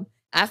so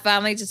I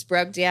finally just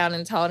broke down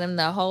and told him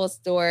the whole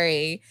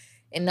story.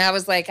 And I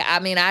was like, I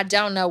mean, I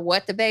don't know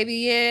what the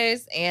baby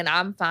is, and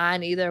I'm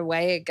fine either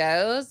way it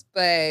goes.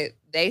 But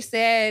they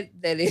said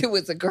that it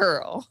was a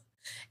girl,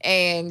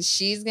 and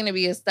she's going to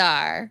be a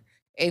star.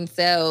 And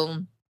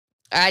so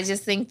I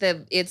just think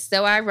that it's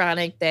so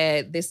ironic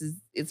that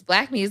it's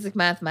Black Music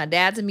Month. My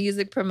dad's a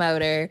music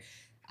promoter.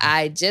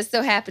 I just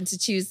so happened to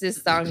choose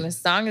this song. The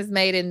song is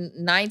made in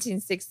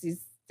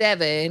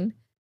 1967.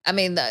 I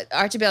mean, the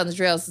Archie Bell and the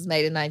Drills was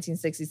made in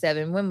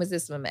 1967. When was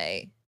this one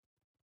made?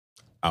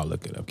 I'll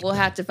look it up. We'll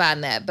have to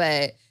find that.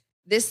 But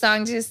this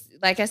song just,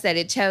 like I said,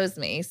 it chose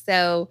me.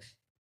 So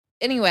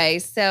anyway,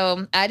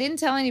 so I didn't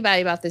tell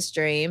anybody about this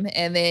dream.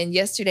 And then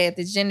yesterday at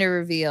the gender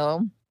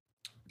reveal,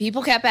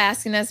 people kept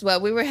asking us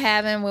what we were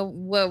having,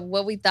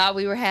 what we thought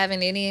we were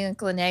having, any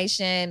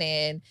inclination.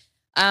 And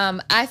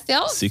I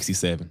felt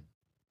 67.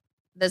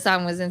 The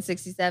song was in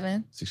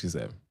 67?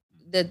 67.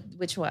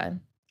 Which one?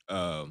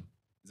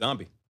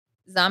 Zombie.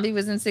 Zombie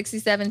was in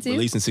 67 too?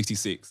 Released in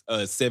 66.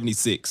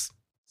 76.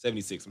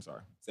 76, I'm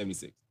sorry.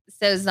 76.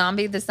 So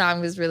Zombie, the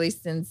song was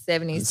released in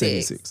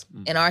 76. 76.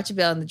 And Archie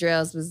Bell and the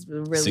Drills was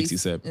released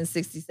 67. in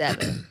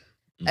 67.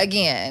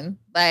 Again,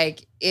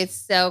 it's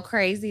so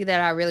crazy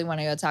that I really want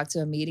to go talk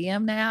to a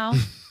medium now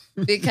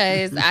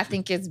because I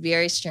think it's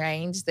very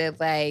strange that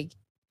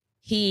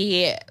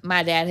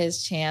my dad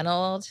has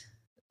channeled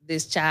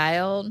this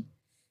child.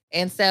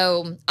 And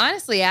so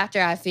honestly,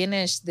 after I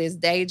finished this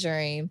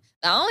daydream,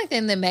 the only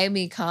thing that made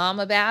me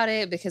calm about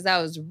it, because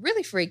I was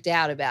really freaked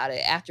out about it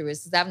afterwards,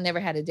 because I've never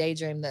had a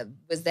daydream that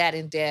was that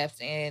in-depth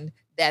and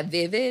that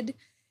vivid.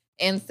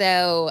 And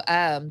so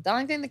the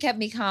only thing that kept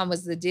me calm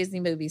was the Disney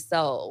movie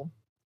Soul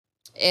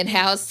and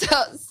how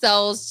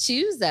souls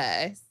choose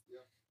us.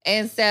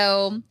 And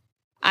so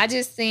I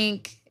just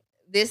think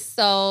this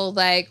soul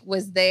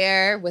was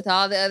there with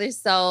all the other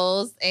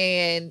souls,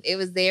 and it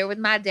was there with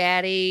my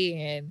daddy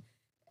and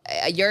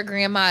your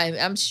grandma.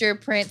 I'm sure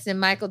Prince and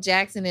Michael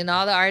Jackson and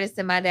all the artists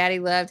that my daddy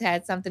loved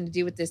had something to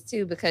do with this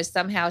too, because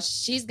somehow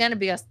she's going to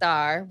be a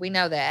star. We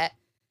know that.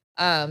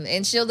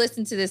 And she'll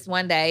listen to this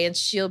one day and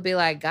she'll be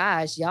like,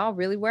 gosh, y'all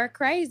really were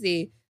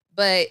crazy,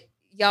 but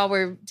y'all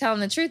were telling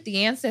the truth.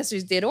 The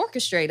ancestors did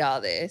orchestrate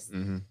all this.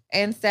 Mm-hmm.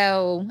 And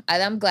so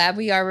I'm glad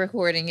we are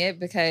recording it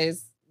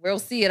because we'll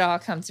see it all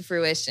come to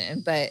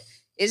fruition. But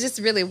it's just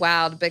really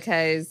wild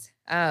because,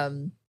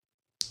 so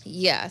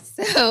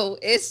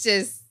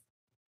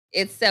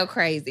it's so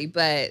crazy.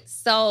 But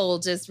Soul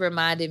just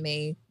reminded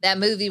me, that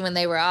movie when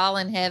they were all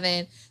in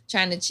heaven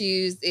trying to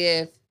choose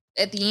if,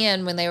 at the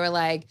end when they were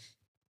like,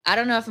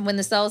 when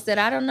the soul said,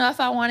 I don't know if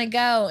I want to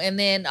go. And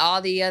then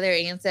all the other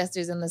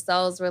ancestors and the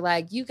souls were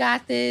like, you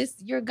got this,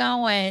 you're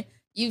going,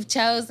 you've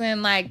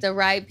chosen the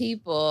right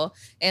people.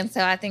 And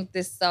so I think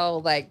this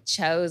soul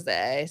chose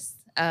us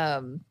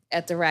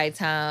at the right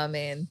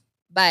time,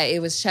 but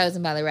it was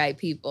chosen by the right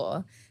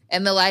people.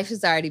 and the life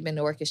has already been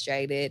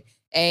orchestrated.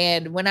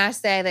 And when I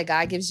say that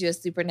God gives you a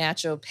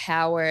supernatural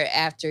power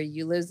after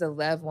you lose a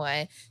loved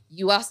one,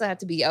 you also have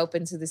to be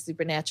open to the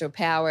supernatural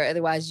power.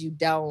 Otherwise, you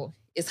don't.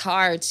 It's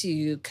hard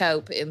to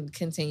cope and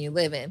continue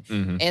living.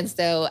 Mm-hmm. And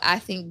so I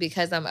think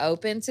because I'm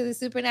open to the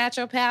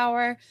supernatural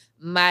power,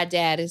 my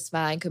dad is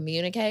fine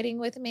communicating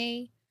with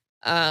me.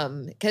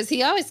 Because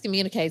he always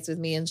communicates with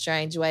me in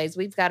strange ways.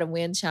 We've got a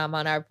wind chime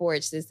on our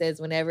porch that says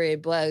whenever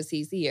it blows,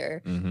 he's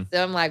here. Mm-hmm.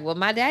 So I'm like, well,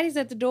 my daddy's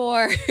at the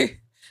door.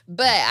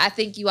 But I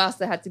think you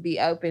also have to be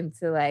open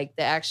to like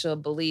the actual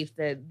belief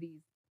that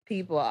these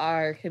people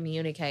are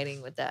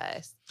communicating with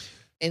us.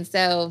 And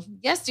so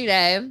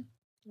yesterday,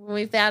 when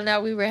we found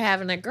out we were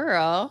having a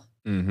girl,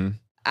 Mm-hmm.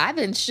 I've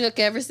been shook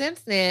ever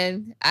since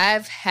then. I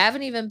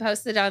haven't even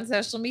posted on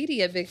social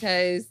media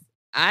because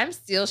I'm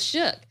still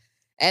shook.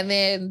 And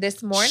then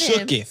this morning,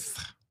 Shooketh.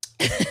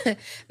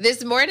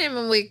 this morning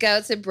when we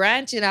go to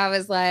brunch and I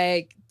was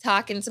like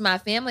talking to my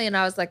family and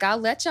I was like, I'll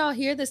let y'all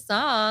hear the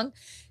song.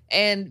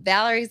 And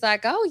Valerie's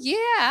like, oh yeah,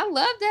 I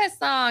love that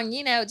song.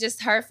 You know,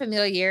 just her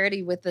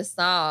familiarity with the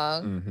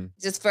song Mm-hmm.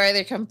 just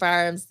further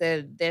confirms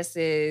that this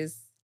is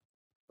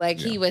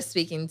like Yeah. he was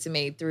speaking to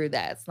me through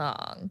that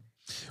song.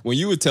 When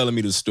you were telling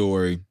me the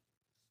story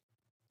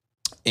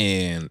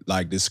and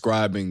like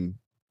describing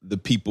the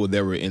people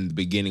that were in the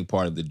beginning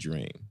part of the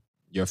dream,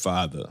 your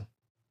father,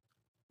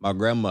 my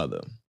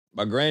grandmother,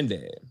 my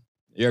granddad,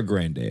 your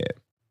granddad,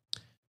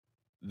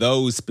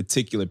 those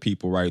particular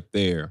people right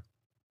there,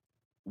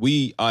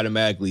 we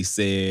automatically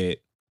said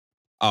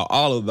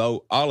all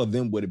of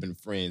them would have been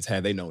friends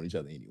had they known each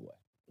other anyway.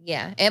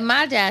 Yeah. And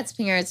my dad's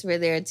parents were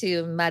there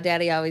too. My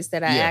daddy always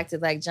said I Yeah.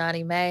 acted like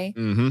Johnny May.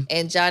 Mm-hmm.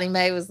 And Johnny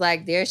May was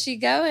like, there she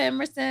go,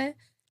 Emerson.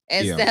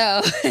 And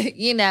so,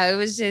 you know, it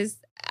was just,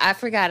 I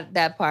forgot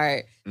that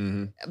part.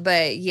 Mm-hmm.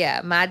 But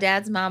yeah, my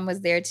dad's mom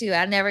was there too.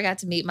 I never got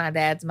to meet my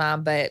dad's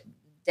mom, but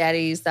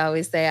daddy used to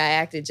always say I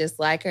acted just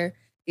like her.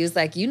 He was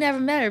like, you never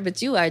met her,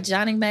 but you are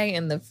Johnny May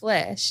in the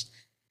flesh.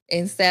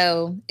 And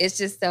so it's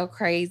just so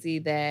crazy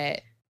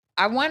that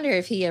I wonder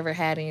if he ever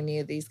had any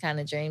of these kind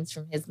of dreams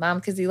from his mom,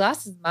 because he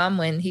lost his mom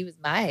when he was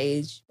my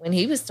age, when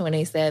he was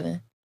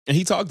 27. And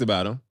he talked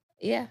about him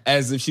Yeah.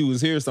 as if she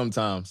was here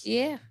sometimes.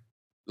 Yeah.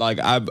 Like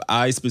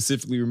I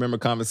specifically remember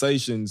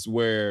conversations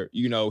where,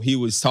 you know, he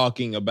was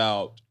talking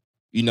about,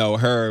 you know,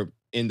 her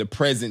in the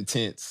present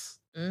tense,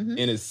 Mm-hmm.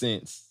 in a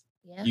sense,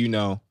 Yeah. you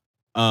know.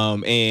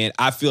 And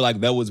I feel like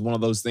that was one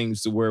of those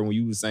things to where when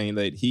you were saying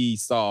that he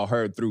saw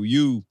her through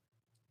you,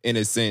 in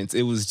a sense,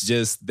 it was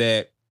just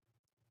that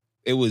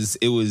it was,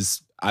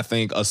 I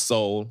think, a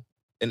soul,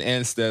 an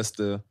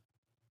ancestor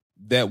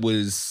that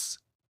was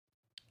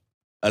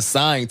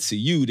assigned to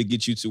you to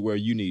get you to where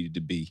you needed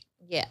to be.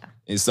 Yeah.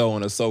 And so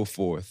on and so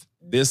forth.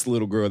 This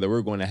little girl that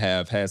we're going to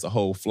have has a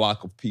whole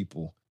flock of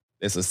people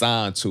that's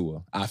assigned to her,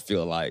 I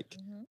feel like.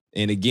 Mm-hmm.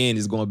 And again,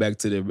 it's going back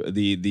to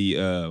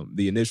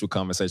the initial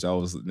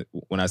conversation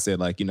when I said,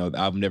 like, you know,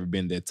 I've never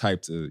been that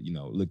type to, you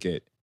know, look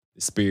at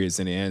the spirits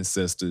and the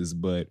ancestors,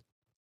 but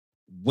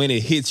when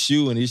it hits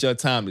you and it's your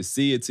time to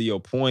see it, to your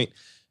point,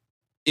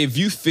 if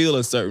you feel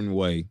a certain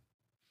way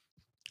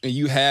and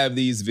you have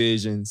these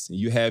visions and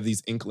you have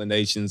these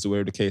inclinations, or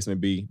whatever the case may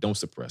be, don't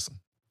suppress them.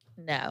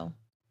 No.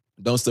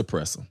 Don't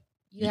suppress them.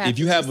 If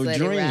you have a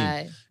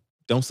dream,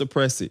 don't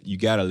suppress it. You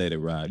got to let it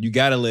ride. You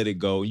got to let it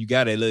go. You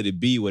got to let it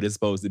be what it's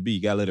supposed to be.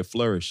 You got to let it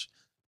flourish.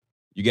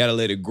 You got to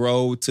let it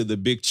grow to the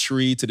big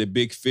tree, to the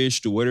big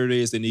fish, to whatever it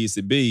is it needs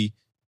to be,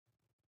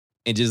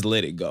 and just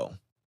let it go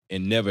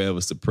and never ever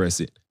suppress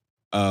it.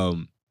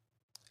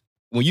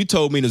 When you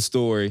told me the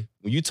story,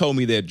 when you told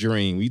me that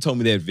dream, when you told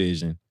me that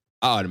vision,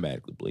 I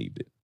automatically believed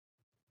it.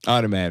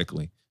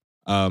 Automatically.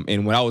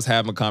 And when I was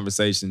having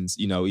conversations,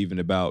 you know, even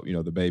about, you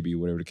know, the baby,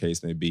 whatever the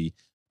case may be,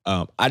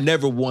 I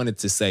never wanted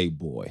to say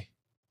boy.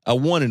 I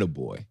wanted a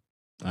boy.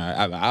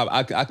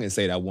 I can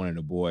say that I wanted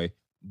a boy,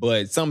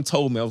 but some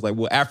told me, I was like,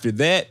 well, after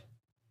that,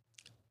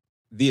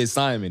 the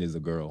assignment is a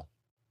girl.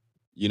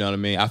 You know what I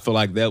mean? I feel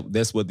like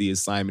that's what the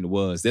assignment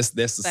was. That's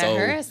the soul.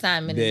 Her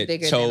assignment is that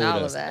bigger told than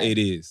all us. of us. It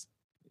is.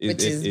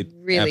 Which is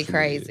really absolutely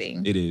crazy.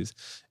 is. It is.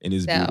 And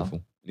it's So,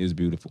 beautiful. It is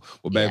beautiful.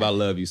 Well, babe, yeah. I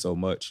love you so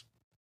much.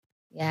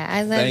 Yeah,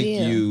 I love Thank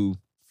you. you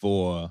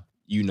for,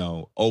 you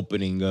know,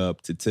 opening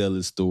up to tell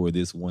this story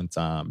this one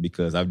time,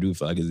 because I do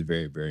feel like it's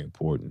very, very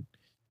important.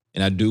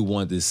 And I do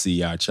want to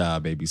see our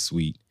child, baby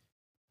Sweet,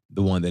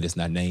 the one that is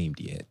not named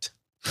yet.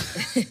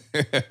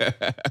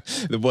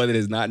 The one that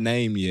is not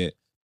named yet,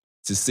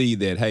 to see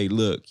that, hey,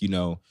 look, you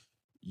know,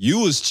 you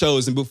was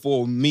chosen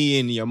before me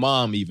and your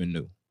mom even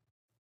knew.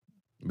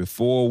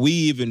 Before we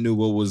even knew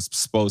what was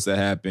supposed to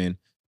happen,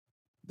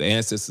 the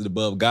ancestors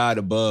above, God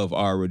above,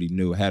 already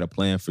knew, had a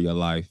plan for your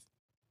life.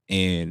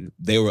 And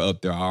they were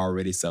up there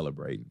already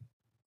celebrating,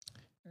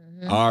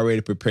 Mhm.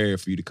 already prepared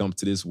for you to come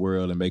to this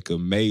world and make a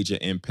major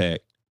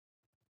impact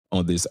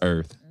on this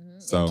earth.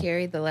 Mhm. So And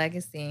carry the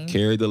legacy.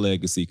 carry the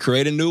legacy,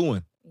 create a new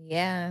one,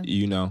 Yeah.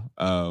 you know,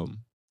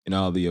 and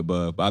all the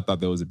above. But I thought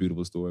that was a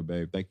beautiful story,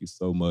 babe. Thank you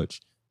so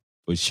much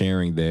for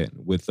sharing that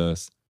with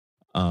us.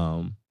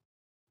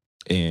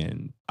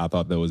 And I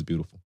thought that was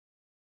beautiful.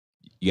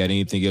 You got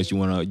anything else you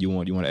want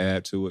to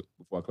add to it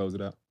before I close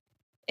it out?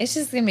 It's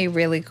just gonna be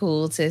really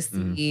cool to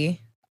Mhm.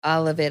 see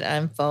all of it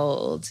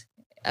unfold.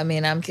 I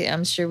mean,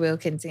 I'm sure we'll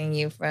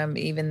continue from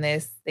even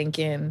this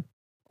thinking,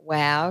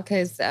 wow,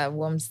 because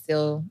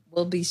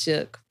we'll be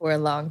shook for a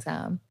long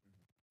time.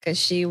 Because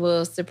she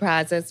will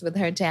surprise us with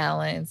her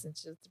talents, and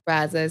she'll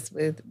surprise us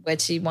with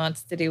what she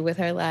wants to do with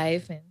her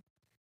life. And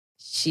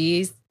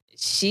she's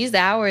she's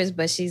ours,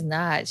 but she's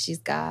not. She's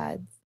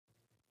God's.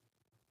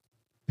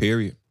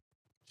 Period.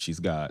 She's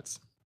God's.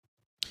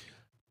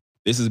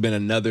 This is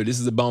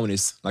a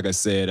bonus, like I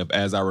said, of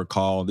As I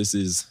Recall. This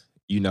is,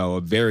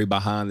 a very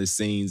behind the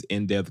scenes,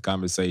 in-depth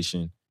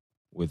conversation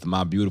with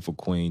my beautiful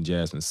queen,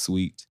 Jasmine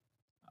Sweet,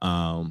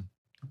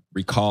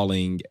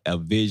 recalling a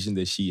vision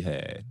that she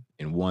had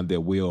and one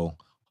that we'll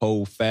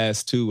hold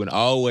fast to and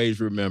always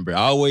remember,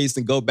 always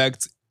and go back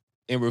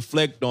and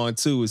reflect on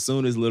too. As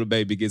soon as little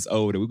baby gets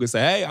older, we can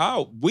say,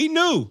 hey, we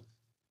knew.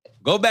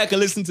 Go back and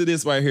listen to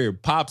this right here.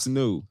 Pops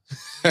knew.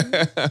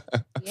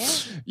 Yeah.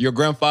 Your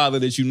grandfather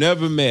that you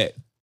never met,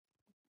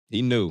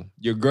 he knew.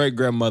 Your great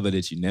grandmother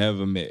that you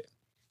never met.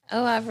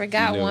 Oh, I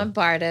forgot one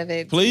part of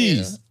it.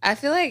 Please. Too. I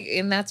feel like,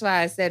 and that's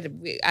why I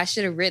said I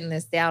should have written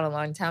this down a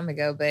long time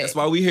ago. But that's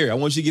why we're here. I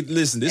want you to get to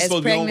listen. This is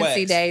supposed to be on wax.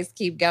 Pregnancy days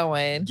keep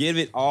going. Give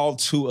it all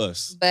to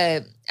us.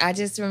 But I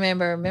just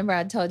remember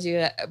I told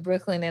you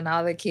Brooklyn and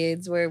all the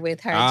kids were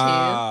with her too.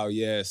 Oh,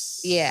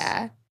 yes.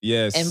 Yeah.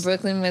 Yes. And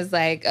Brooklyn was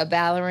like a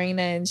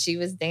ballerina and she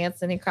was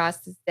dancing across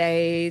the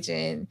stage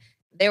and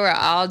they were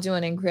all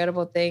doing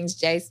incredible things.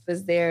 Jace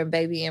was there and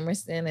baby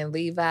Emerson and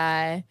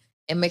Levi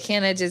and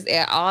McKenna,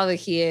 all the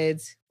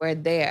kids were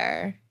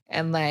there.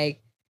 And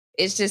like,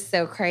 it's just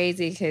so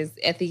crazy because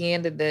at the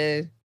end of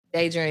the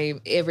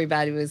daydream,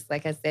 everybody was,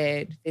 like I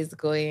said,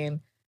 physical and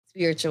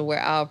spiritual. We're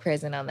all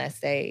present on that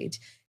stage.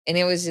 And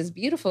it was just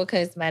beautiful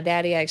because my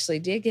daddy actually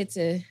did get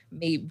to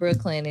meet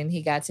Brooklyn and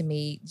he got to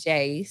meet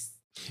Jace.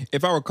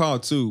 If I recall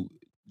too,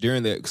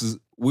 during that, because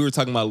we were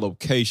talking about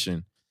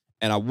location,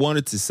 and I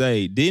wanted to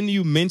say, didn't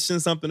you mention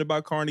something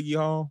about Carnegie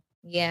Hall?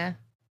 Yeah.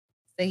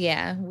 So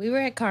yeah, we were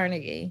at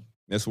Carnegie.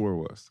 That's where it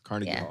was.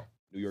 Carnegie Hall,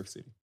 New York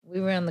City. We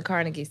were on the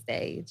Carnegie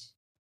stage.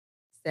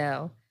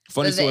 So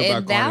funny story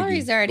about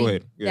Valerie's Carnegie.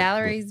 already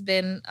Valerie's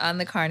been on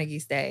the Carnegie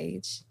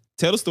stage.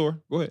 Tell the story.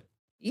 Go ahead.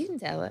 You can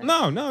tell it.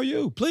 No,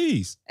 you,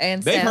 please.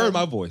 And they've heard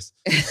my voice.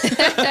 Go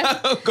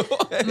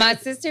ahead. My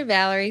sister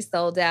Valerie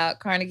sold out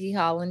Carnegie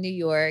Hall in New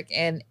York,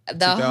 and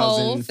the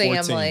whole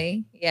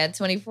family,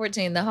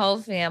 2014, the whole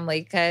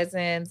family,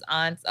 cousins,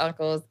 aunts,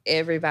 uncles,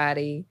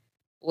 everybody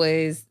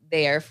was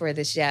there for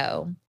the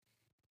show.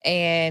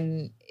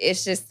 And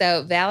it's just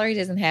so Valerie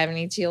doesn't have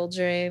any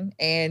children,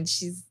 and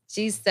she's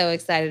so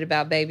excited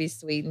about Baby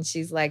Sweet, and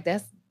she's like,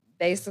 that's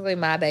basically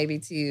my baby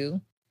too.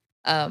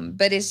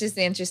 But it's just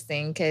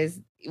interesting because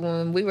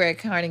when we were at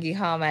Carnegie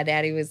Hall, my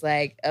daddy was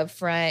like up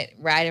front,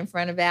 right in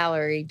front of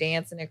Valerie,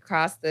 dancing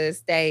across the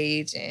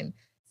stage, and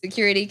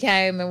security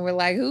came and we're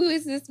like, who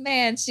is this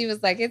man? She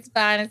was like, it's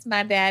fine, it's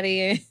my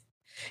daddy. And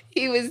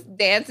he was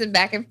dancing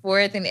back and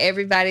forth, and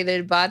everybody that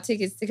had bought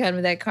tickets to come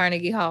to that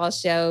Carnegie Hall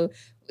show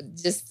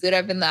just stood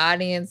up in the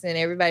audience and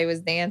everybody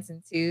was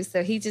dancing too.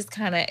 So he just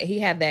he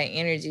had that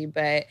energy.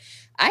 But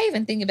I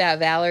even think about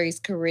Valerie's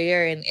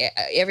career and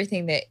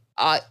everything that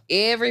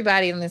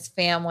everybody in this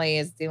family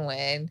is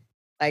doing,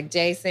 like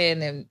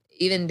Jason and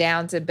even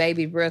down to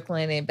baby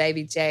Brooklyn and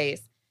baby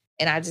Jace.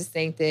 And I just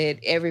think that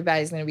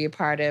everybody's going to be a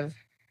part of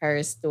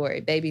her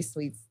story, Baby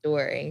Sweet's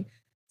story.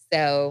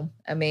 So,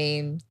 I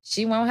mean,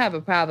 she won't have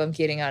a problem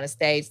getting on a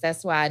stage.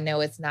 That's why I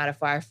know it's not a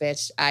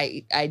far-fetched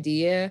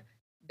idea,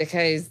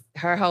 because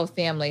her whole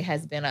family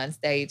has been on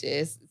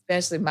stages,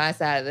 especially my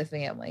side of the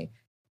family.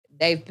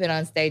 They've been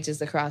on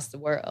stages across the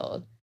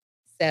world.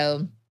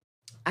 So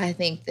I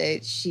think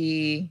that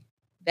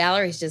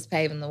Valerie's just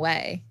paving the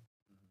way.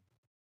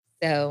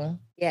 So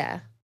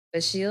yeah,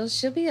 but she'll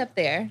be up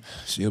there.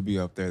 She'll be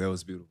up there. That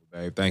was beautiful,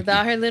 babe. Thank you. With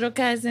all her little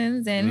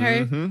cousins and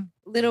her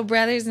little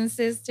brothers and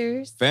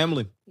sisters.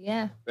 Family.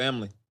 Yeah.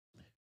 Family.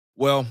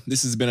 Well,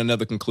 this has been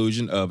another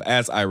conclusion of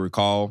As I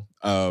Recall.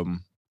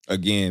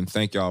 Again,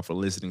 thank y'all for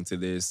listening to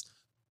this.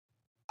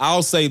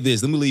 I'll say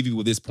this. Let me leave you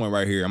with this point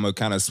right here. I'm going to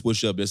kind of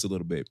switch up this a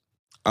little bit.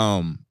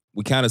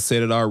 We kind of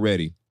said it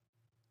already.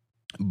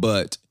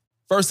 But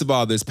first of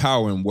all, there's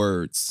power in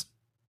words.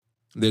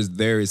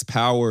 There is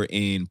power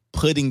in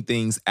putting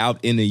things out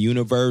in the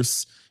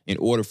universe in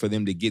order for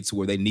them to get to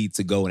where they need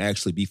to go and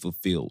actually be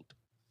fulfilled.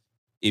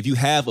 If you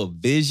have a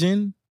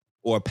vision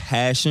or a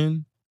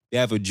passion, you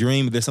have a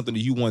dream, if there's something that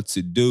you want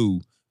to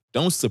do,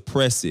 don't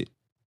suppress it.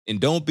 And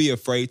don't be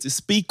afraid to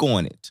speak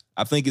on it.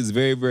 I think it's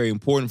very, very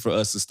important for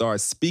us to start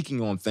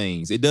speaking on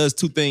things. It does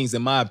two things,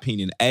 in my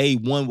opinion.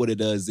 One, what it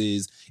does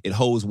is it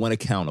holds one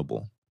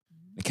accountable.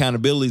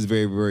 Accountability is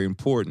very, very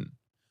important.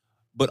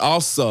 But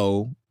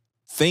also,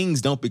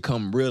 things don't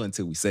become real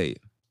until we say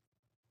it.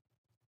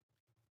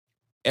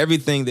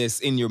 Everything that's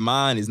in your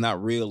mind is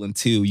not real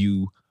until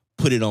you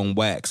put it on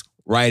wax,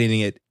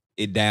 writing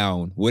it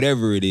down,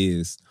 whatever it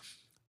is.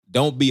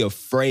 Don't be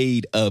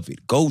afraid of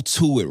it. Go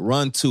to it,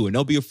 run to it.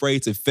 Don't be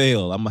afraid to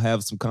fail. I'm gonna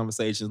have some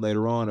conversations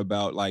later on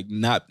about like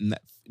not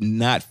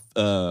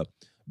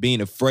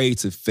being afraid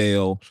to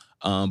fail,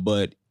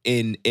 but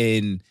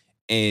in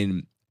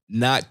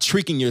not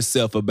tricking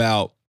yourself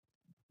about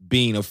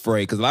being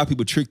afraid, because a lot of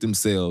people trick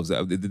themselves.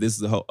 This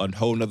is a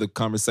whole nother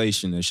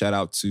conversation. And shout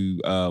out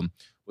to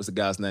what's the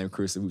guy's name,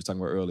 Chris, that we were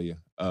talking about earlier,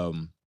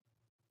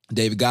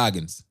 David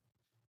Goggins,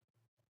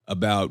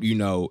 about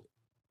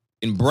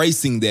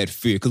embracing that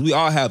fear, because we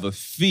all have a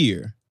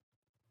fear,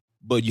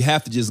 but you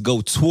have to just go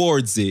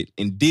towards it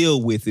and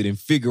deal with it and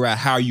figure out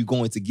how you're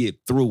going to get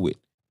through it.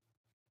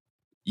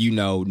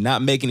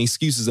 Not making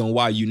excuses on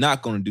why you're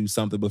not going to do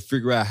something, but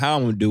figure out how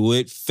I'm going to do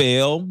it,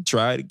 fail,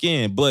 try it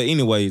again. But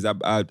anyways,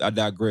 I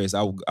digress.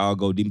 I'll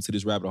go deep into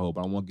this rabbit hole,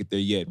 but I won't get there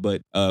yet.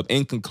 But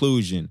in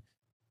conclusion,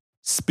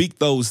 speak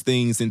those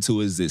things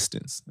into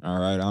existence. All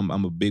right.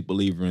 I'm a big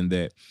believer in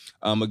that.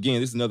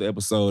 Again, this is another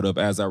episode of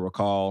As I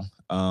Recall.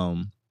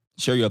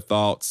 Share your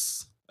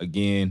thoughts.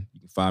 Again, you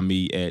can find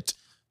me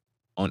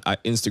on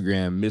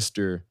Instagram,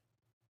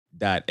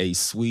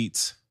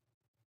 Mr.asweet,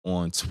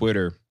 on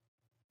Twitter,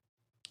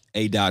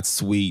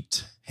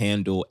 A.sweet,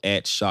 handle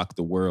 @Shock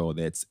the World.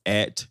 That's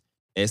at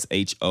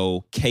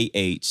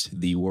SHOKH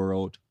the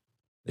world.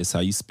 That's how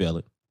you spell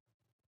it.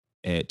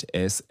 At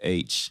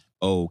SHOKH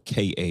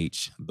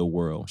the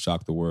world.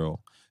 Shock the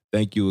world.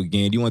 Thank you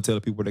again. Do you want to tell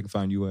the people where they can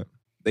find you at?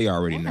 They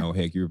already know.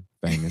 Heck, you're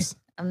famous.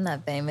 I'm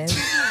not famous.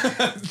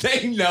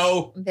 They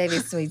know. Baby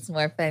Sweet's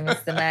more famous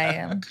than I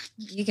am.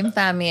 You can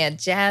find me at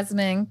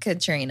Jasmine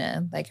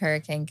Katrina, like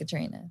Hurricane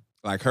Katrina.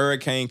 Like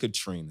Hurricane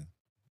Katrina.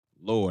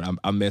 Lord,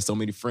 I met so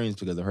many friends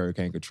because of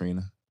Hurricane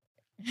Katrina.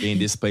 Being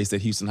displaced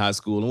at Houston High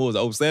School. And what was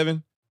it,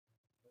 07?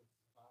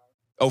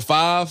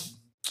 05?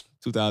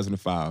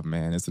 2005,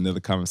 man. That's another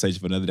conversation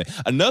for another day.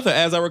 Another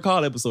As I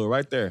Recall episode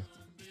right there.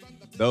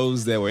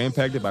 Those that were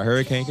impacted by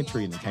Hurricane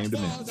Katrina came to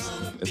Memphis.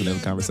 That's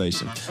another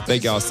conversation.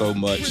 Thank y'all so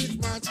much.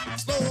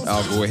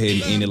 I'll go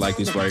ahead and end it like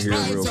this right here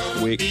real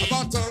quick.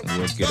 And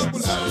we'll get up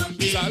out of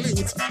here.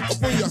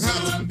 Open your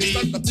hands,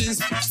 let the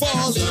tears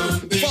fall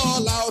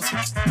out.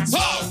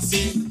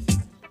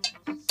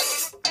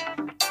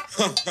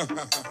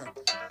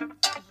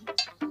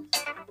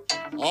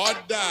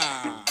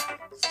 Order.